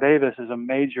Tyler Davis is a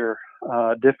major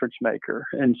difference maker.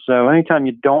 And so anytime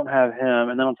you don't have him,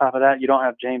 and then on top of that, you don't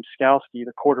have James Skalski,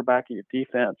 the quarterback of your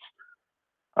defense,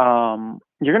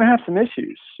 you're going to have some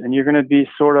issues. And you're going to be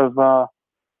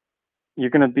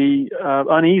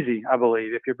uneasy, I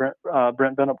believe, if you're Brent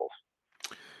Venables.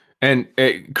 And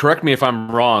correct me if I'm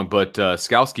wrong, but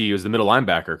Skalski is the middle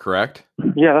linebacker, correct?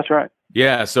 Yeah, that's right.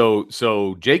 Yeah,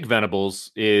 so Jake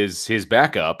Venables is his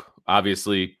backup,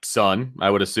 obviously son, I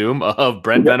would assume, of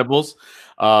Brent Venables.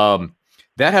 That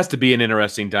has to be an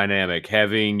interesting dynamic,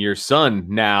 having your son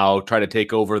now try to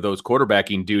take over those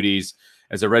quarterbacking duties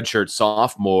as a redshirt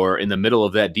sophomore in the middle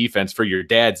of that defense for your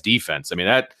dad's defense. I mean,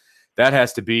 that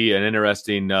has to be an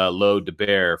interesting load to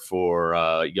bear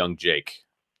for young Jake.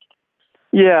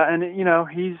 Yeah, and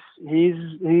he's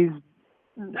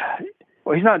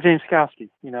not James Skalski.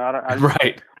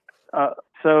 Right.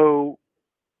 So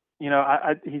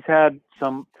he's had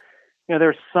some.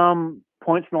 There's some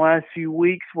points in the last few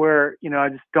weeks where I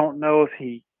just don't know if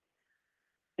he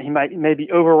might maybe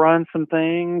overrun some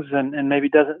things and maybe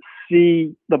doesn't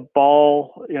see the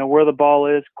ball, where the ball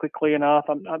is quickly enough.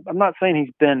 I'm not saying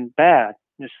he's been bad.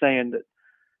 I'm just saying that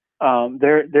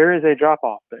there is a drop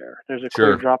off there. There's a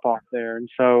clear drop off there, and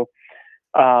so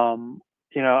I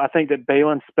think that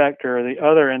Balen Spector, the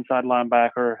other inside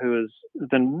linebacker who has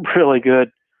been really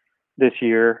good this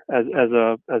year as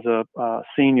a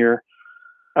senior,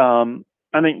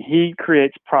 I think he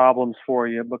creates problems for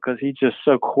you because he's just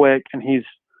so quick, and he's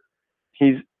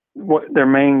their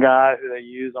main guy who they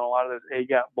use on a lot of those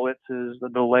A-gap blitzes, the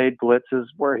delayed blitzes,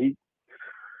 where he,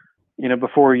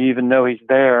 before you even know he's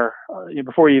there,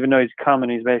 before you even know he's coming,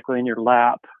 he's basically in your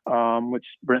lap, which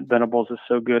Brent Venables is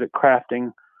so good at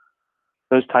crafting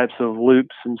those types of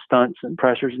loops and stunts and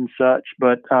pressures and such.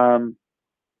 But,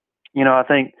 I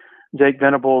think Jake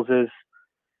Venables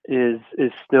is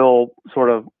still sort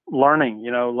of learning,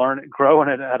 growing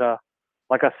it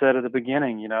like I said at the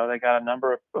beginning, they got a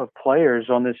number of players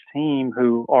on this team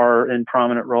who are in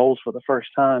prominent roles for the first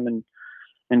time.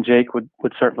 And Jake would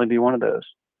certainly be one of those.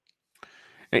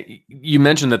 You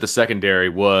mentioned that the secondary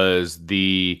was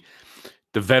the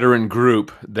veteran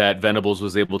group that Venables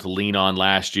was able to lean on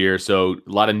last year. So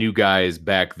a lot of new guys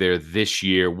back there this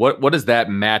year. What does that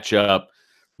matchup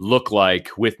look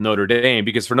like with Notre Dame?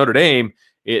 Because for Notre Dame,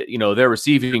 their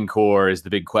receiving core is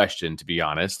the big question, to be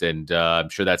honest. And I'm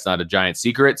sure that's not a giant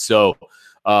secret. So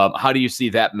how do you see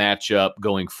that matchup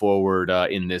going forward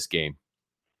in this game?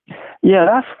 Yeah,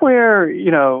 that's where,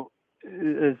 as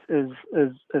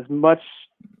much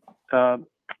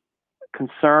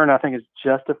concern I think is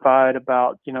justified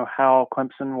about, how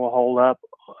Clemson will hold up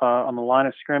on the line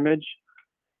of scrimmage.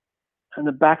 In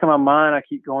the back of my mind, I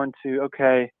keep going to,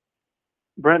 okay,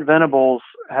 Brent Venables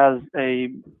has a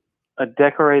a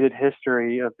decorated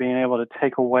history of being able to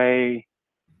take away,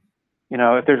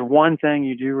 if there's one thing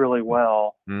you do really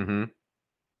well, Mm-hmm.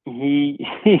 he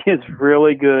is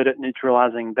really good at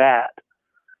neutralizing that.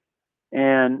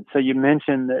 And so you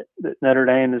mentioned that Notre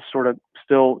Dame is sort of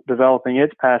still developing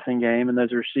its passing game, and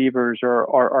those receivers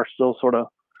are still sort of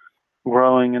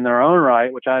growing in their own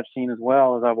right, which I've seen as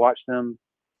well as I've watched them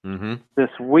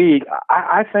this week.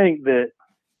 I think that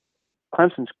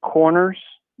Clemson's corners,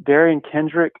 Darian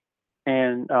Kendrick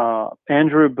and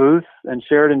Andrew Booth and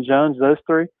Sheridan Jones, those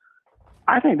three,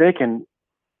 I think they can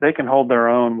hold their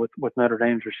own with Notre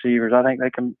Dame's receivers. I think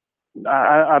they can.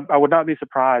 I would not be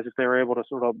surprised if they were able to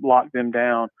sort of lock them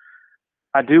down.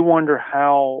 I do wonder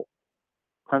how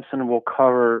Clemson will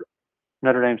cover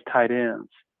Notre Dame's tight ends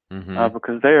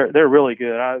because they're really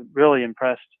good. I'm really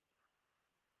impressed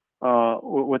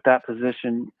with that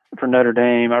position for Notre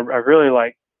Dame. I really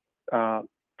like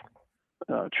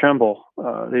Trimble,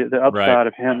 the upside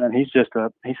of him, and he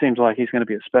seems like he's going to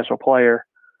be a special player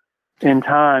in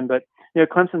time. But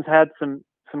Clemson's had some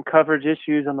coverage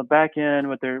issues on the back end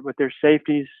with their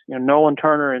safeties. Nolan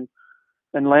Turner and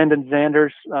Landon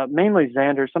Zanders, mainly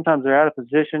Zanders. Sometimes they're out of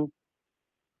position.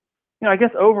 I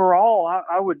guess overall,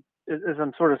 I would, as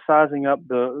I'm sort of sizing up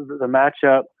the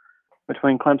matchup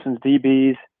between Clemson's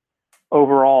DBs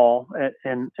overall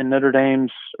and Notre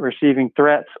Dame's receiving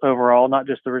threats overall, not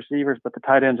just the receivers but the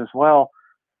tight ends as well.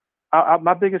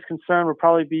 My biggest concern would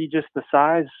probably be just the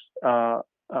size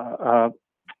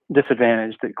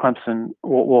disadvantage that Clemson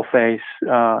will face.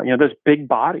 Those big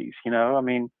bodies.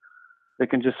 They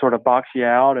can just sort of box you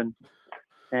out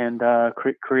and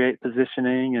create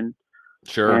positioning and.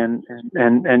 Sure. And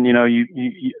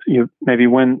you maybe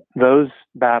win those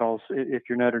battles if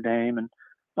you're Notre Dame. And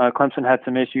Clemson had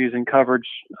some issues in coverage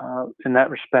in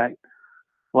that respect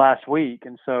last week,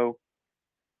 and so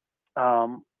I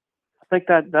think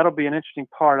that'll be an interesting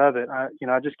part of it. I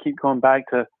just keep going back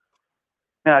to.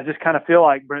 I just kind of feel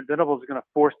like Brent Venables is going to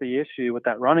force the issue with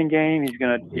that running game. He's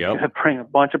going to bring a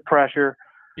bunch of pressure.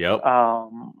 Yep.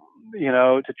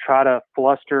 To try to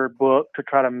fluster Book, to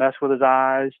try to mess with his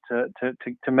eyes,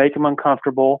 to make him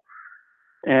uncomfortable.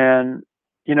 And,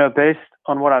 based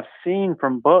on what I've seen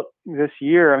from Book this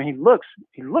year, I mean,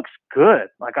 he looks good.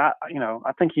 Like I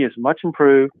think he is much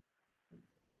improved,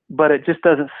 but it just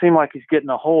doesn't seem like he's getting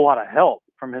a whole lot of help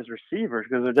from his receivers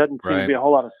because there doesn't seem to be a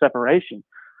whole lot of separation.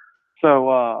 So,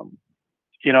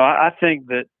 I think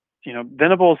that,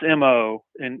 Venables' MO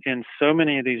in so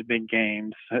many of these big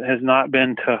games has not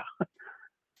been to,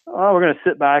 we're going to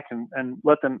sit back and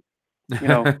let them,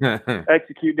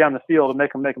 execute down the field and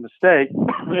make them make a mistake.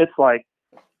 It's like,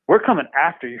 we're coming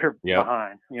after you're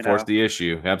behind. Force the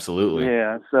issue. Absolutely.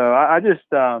 Yeah. So I just,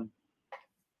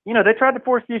 they tried to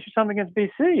force the issue something against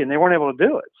BC and they weren't able to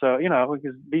do it. So,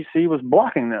 because BC was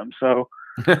blocking them. So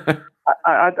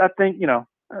I think,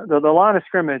 the line of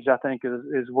scrimmage, I think,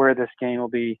 is where this game will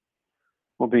be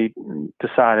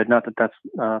decided. Not that that's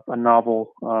a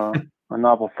novel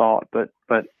thought, but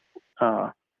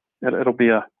it'll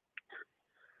be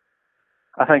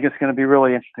I think it's going to be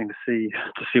really interesting to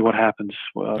see what happens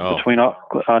between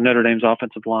Notre Dame's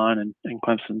offensive line and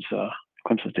Clemson's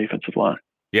defensive line.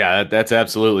 Yeah, that's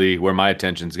absolutely where my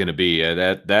attention is going to be.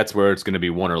 That's where it's going to be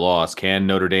won or lost. Can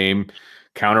Notre Dame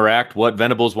counteract what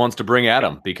Venables wants to bring at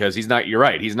him? Because you're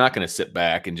right. He's not going to sit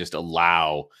back and just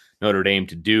allow Notre Dame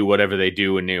to do whatever they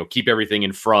do and keep everything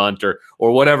in front or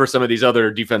whatever some of these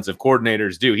other defensive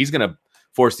coordinators do. He's going to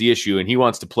force the issue and he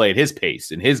wants to play at his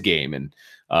pace in his game. And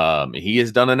he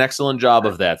has done an excellent job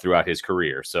of that throughout his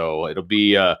career. So it'll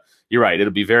be, you're right.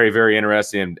 It'll be very, very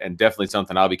interesting and definitely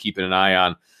something I'll be keeping an eye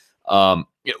on.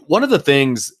 One of the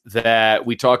things that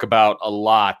we talk about a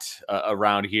lot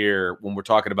around here when we're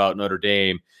talking about Notre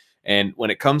Dame and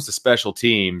when it comes to special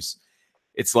teams,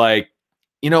 it's like,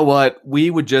 you know what? We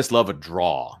would just love a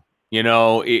draw.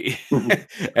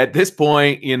 At this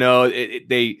point,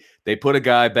 they put a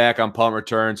guy back on punt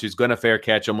returns who's going to fair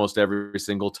catch almost every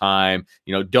single time.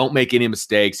 Don't make any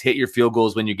mistakes. Hit your field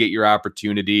goals when you get your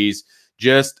opportunities.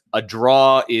 Just a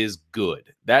draw is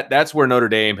good. That's where Notre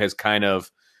Dame has kind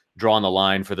of drawn the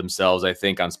line for themselves, I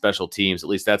think, on special teams. At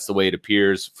least that's the way it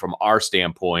appears from our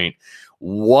standpoint.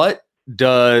 What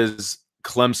does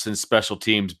Clemson special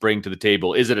teams bring to the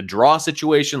table? Is it a draw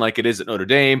situation like it is at Notre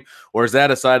Dame, or is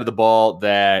that a side of the ball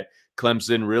that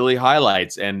Clemson really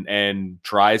highlights and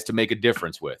tries to make a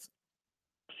difference with?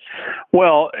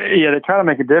 Well, yeah, they try to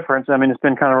make a difference. I mean, it's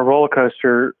been kind of a roller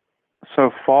coaster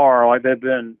so far. Like, they've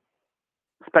been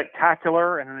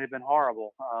spectacular and then they've been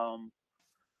horrible.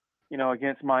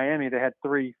 Against Miami, they had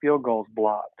 3 field goals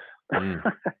blocked.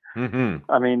 Mm-hmm.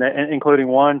 I mean, including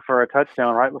one for a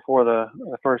touchdown right before the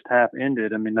first half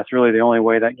ended. I mean, that's really the only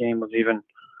way that game was even,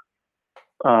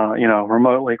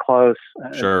 remotely close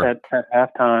Sure. at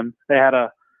halftime. They had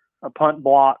a punt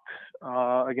blocked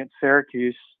against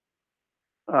Syracuse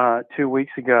 2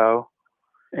 weeks ago,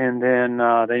 and then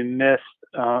they missed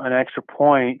an extra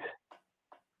point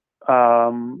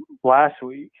last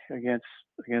week against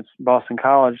Boston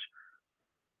College.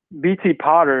 BT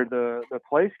Potter, the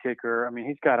place kicker, I mean,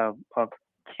 he's got a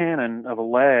cannon of a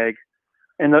leg,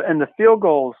 and the field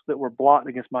goals that were blocked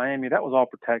against Miami, that was all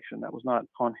protection. That was not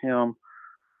on him.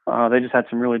 They just had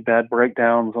some really bad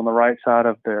breakdowns on the right side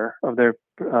of their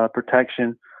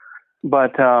protection.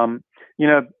 But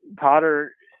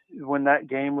Potter, when that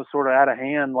game was sort of out of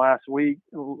hand last week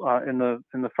in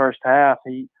the first half,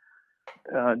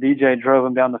 DJ drove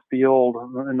him down the field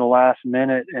in the last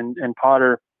minute, and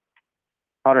Potter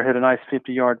hit a nice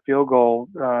 50-yard field goal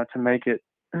to make it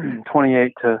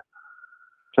 28-13,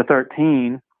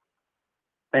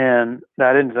 and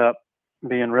that ends up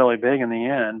being really big in the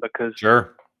end because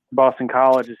Sure. Boston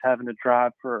College is having to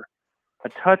drive for a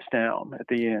touchdown at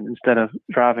the end instead of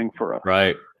driving for a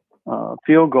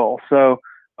field goal. So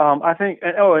I think,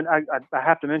 and I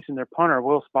have to mention their punter,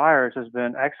 Will Spires, has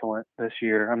been excellent this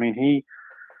year. I mean, he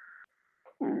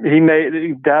made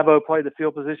Dabo played the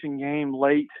field position game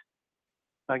late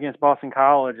against Boston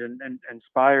College, and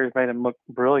Spires made him look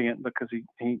brilliant because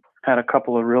he had a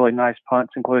couple of really nice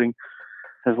punts, including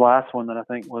his last one that I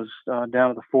think was down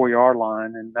at the 4-yard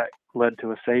line, and that led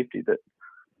to a safety that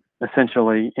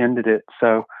essentially ended it.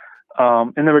 So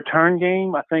in the return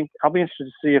game, I think I'll be interested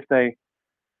to see if they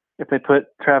put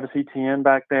Travis Etienne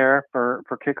back there for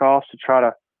kickoffs to try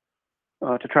to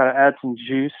add some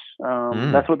juice.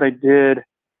 That's what they did.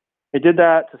 They did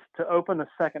that to open the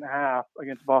second half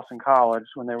against Boston College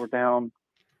when they were down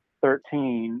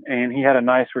 13, and he had a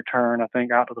nice return, I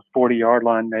think, out to the 40-yard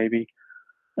line maybe,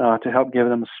 to help give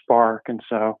them a spark. And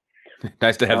so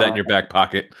nice to have that in your back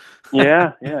pocket.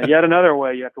 yeah. Yet another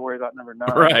way you have to worry about number 9.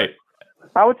 Right.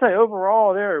 But I would say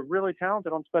overall they're really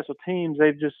talented on special teams.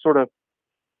 They've just sort of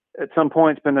at some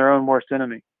points been their own worst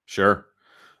enemy. Sure.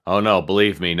 Oh, no,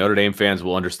 believe me, Notre Dame fans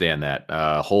will understand that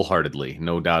wholeheartedly.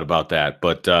 No doubt about that.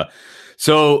 But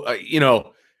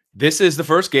this is the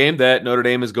first game that Notre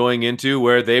Dame is going into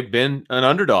where they've been an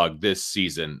underdog this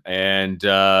season. And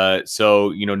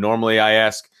normally I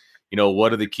ask,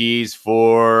 what are the keys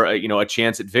for, a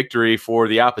chance at victory for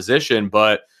the opposition?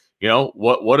 But,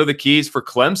 what are the keys for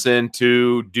Clemson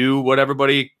to do what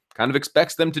everybody kind of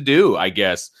expects them to do, I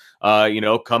guess,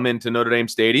 come into Notre Dame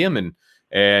Stadium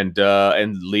and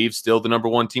leave still the number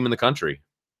 1 team in the country?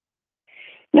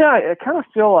 Yeah, I kind of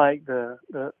feel like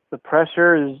the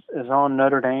pressure is on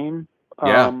Notre Dame.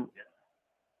 Yeah.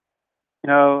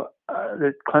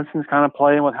 That Clemson's kind of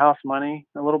playing with house money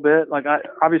a little bit. Like,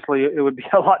 obviously, it would be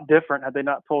a lot different had they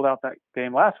not pulled out that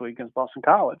game last week against Boston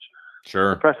College.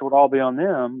 Sure. The pressure would all be on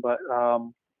them, but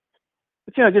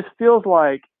it just feels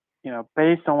like,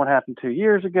 based on what happened 2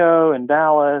 years ago in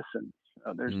Dallas, and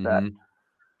there's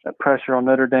that pressure on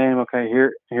Notre Dame. Okay,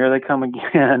 here they come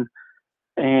again.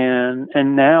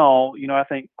 And now, I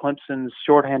think Clemson's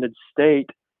shorthanded state,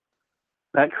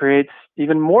 that creates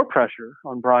even more pressure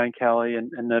on Brian Kelly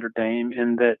and Notre Dame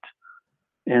in that,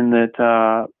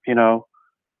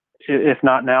 if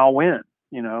not now, when,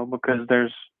 because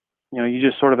there's, you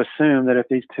just sort of assume that if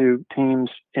these two teams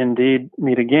indeed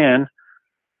meet again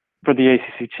for the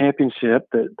ACC championship,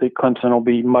 that Clemson will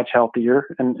be much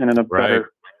healthier and in a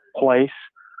better place.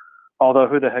 Although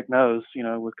who the heck knows,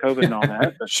 with COVID and all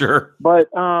that. But, sure. But,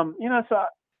 so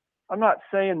I'm not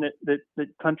saying that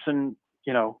Clemson,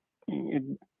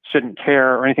 shouldn't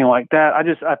care or anything like that. I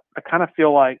kind of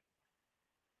feel like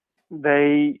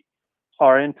they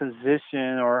are in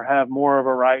position or have more of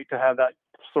a right to have that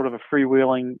sort of a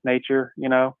freewheeling nature,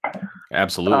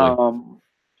 Absolutely.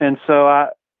 And so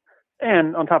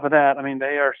and on top of that, I mean,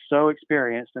 they are so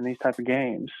experienced in these types of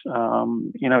games.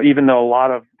 Even though a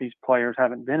lot of these players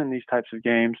haven't been in these types of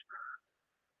games,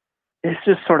 it's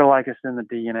just sort of like it's in the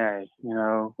DNA.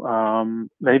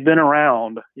 They've been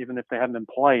around, even if they haven't been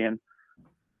playing.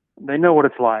 They know what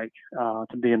it's like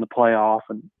to be in the playoff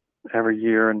and every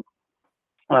year. And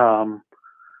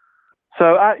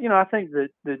so I think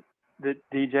that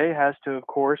DJ has to, of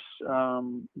course,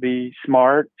 be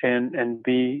smart and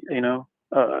be,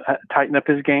 tighten up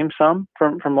his game some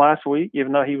from last week.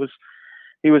 Even though he was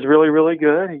really, really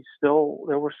good, there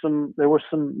were some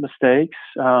mistakes.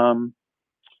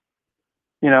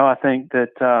 I think that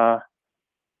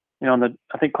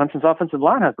I think Clemson's offensive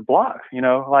line has the block.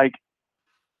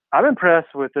 I'm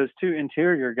impressed with those 2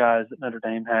 interior guys that Notre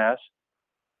Dame has.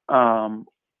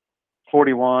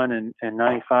 41 and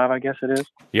 95, I guess it is.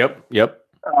 Yep.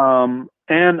 And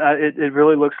it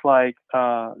really looks like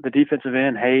the defensive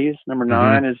end, Hayes, number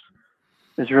 9, is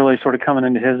really sort of coming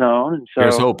into his own. And so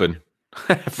here's hoping.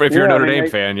 If you're a Notre Dame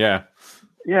fan, yeah.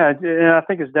 Yeah, and I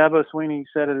think as Dabo Swinney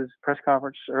said at his press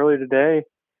conference earlier today,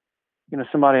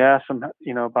 somebody asked him,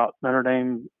 about Notre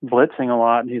Dame blitzing a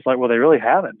lot, and he's like, well, they really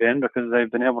haven't been, because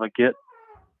they've been able to get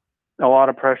a lot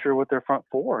of pressure with their front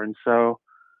four. And so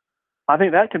I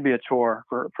think that could be a chore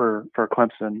for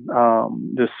Clemson,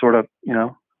 just sort of,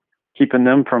 keeping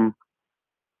them from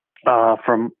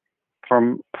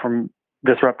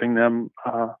disrupting them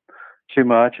too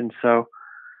much. And so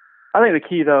I think the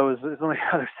key, though, is on the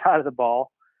other side of the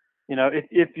ball.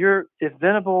 If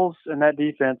Venables and that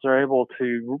defense are able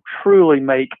to truly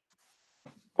make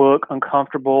Book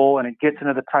uncomfortable, and it gets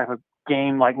into the type of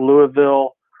game like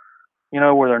Louisville,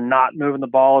 where they're not moving the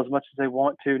ball as much as they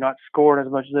want to, not scoring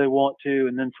as much as they want to,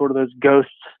 and then sort of those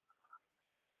ghosts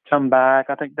come back,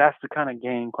 I think that's the kind of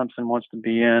game Clemson wants to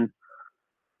be in.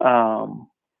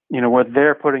 Where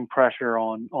they're putting pressure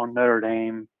on Notre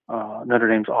Dame's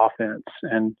offense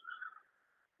and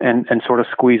sort of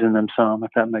squeezing them some,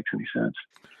 if that makes any sense.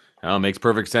 Oh, makes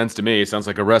perfect sense to me. It sounds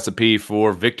like a recipe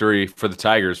for victory for the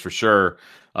Tigers for sure.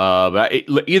 But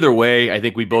either way, I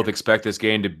think we both expect this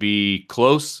game to be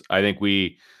close. I think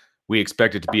we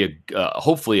expect it to be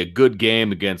hopefully a good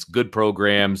game against good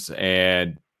programs.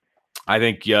 And I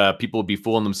think people will be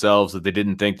fooling themselves that they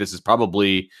didn't think this is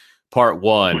probably part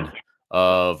 1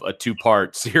 of a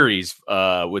 2-part series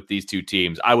with these two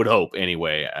teams. I would hope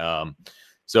anyway.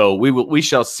 So we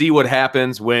shall see what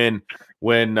happens when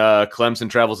Clemson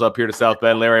travels up here to South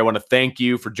Bend. Larry, I want to thank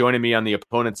you for joining me on the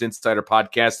Opponents Insider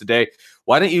podcast today.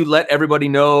 Why don't you let everybody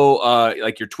know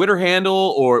like your Twitter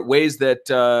handle or ways that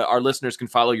our listeners can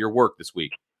follow your work this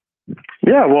week?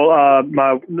 Yeah, well,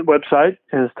 my website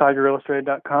is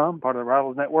TigerIllustrated.com, part of the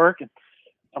Rivals Network. And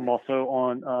I'm also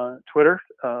on Twitter.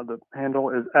 The handle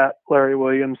is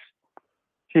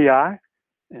 @LarryWilliamsTI,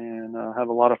 and have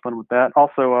a lot of fun with that.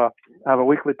 Also, I have a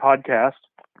weekly podcast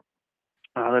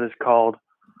that is called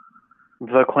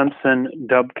The Clemson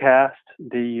Dubcast,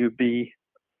 DUBCAST,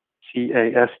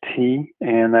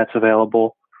 and that's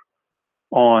available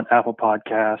on Apple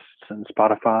Podcasts and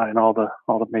Spotify and all the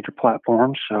major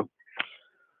platforms. So,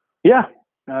 yeah,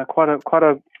 quite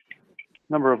a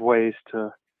number of ways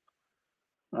to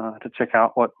check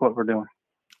out what we're doing.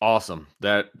 Awesome.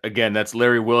 That's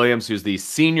Larry Williams, who's the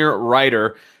senior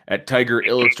writer at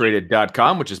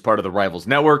TigerIllustrated.com, which is part of the Rivals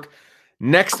Network.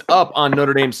 Next up on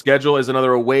Notre Dame's schedule is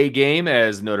another away game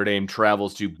as Notre Dame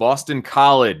travels to Boston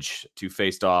College to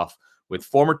face off with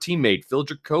former teammate Phil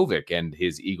Dracovic and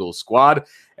his Eagles squad.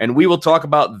 And we will talk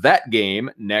about that game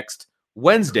next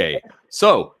Wednesday.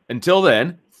 So until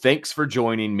then, thanks for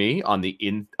joining me on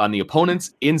the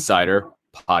Opponents Insider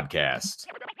podcast.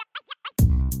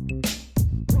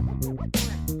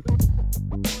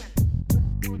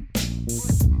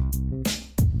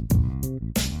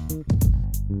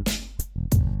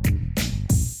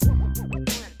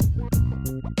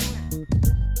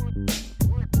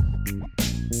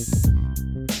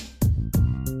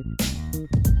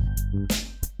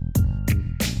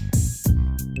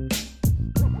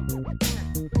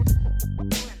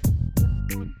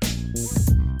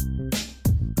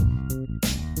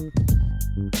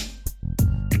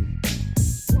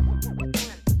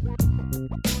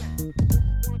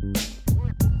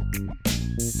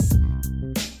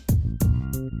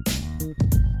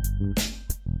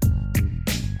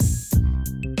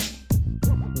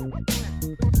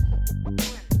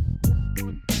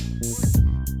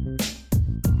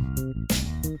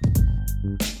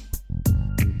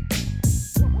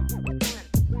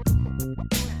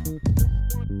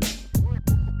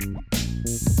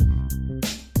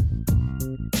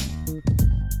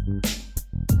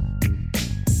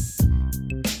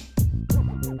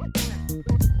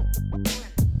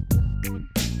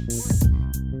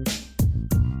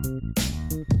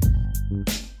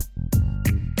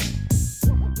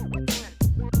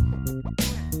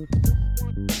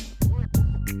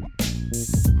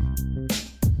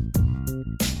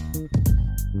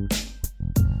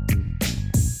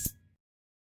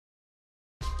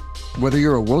 Whether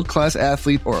you're a world-class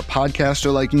athlete or a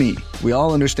podcaster like me, we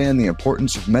all understand the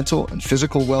importance of mental and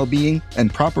physical well-being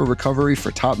and proper recovery for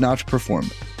top-notch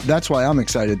performance. That's why I'm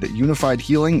excited that Unified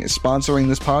Healing is sponsoring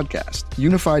this podcast.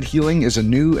 Unified Healing is a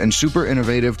new and super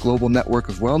innovative global network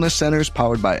of wellness centers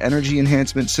powered by Energy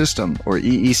Enhancement System, or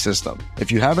EE System.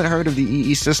 If you haven't heard of the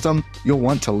EE System, you'll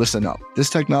want to listen up.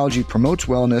 This technology promotes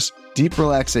wellness, deep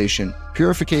relaxation,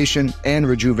 purification, and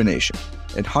rejuvenation.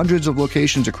 In hundreds of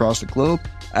locations across the globe,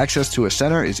 access to a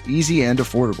center is easy and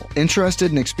affordable.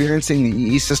 Interested in experiencing the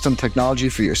EE System technology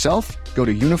for yourself? Go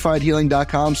to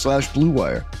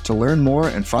unifiedhealing.com/bluewire to learn more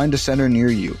and find a center near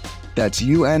you. That's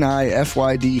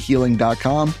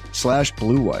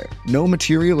unifydhealing.com/bluewire. No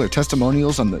material or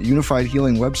testimonials on the Unified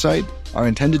Healing website are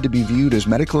intended to be viewed as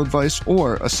medical advice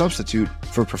or a substitute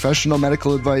for professional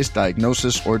medical advice,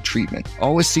 diagnosis, or treatment.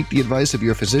 Always seek the advice of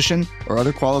your physician or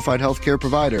other qualified healthcare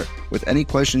provider with any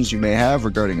questions you may have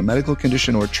regarding a medical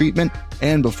condition or treatment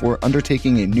and before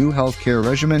undertaking a new healthcare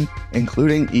regimen,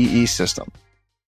 including EE System.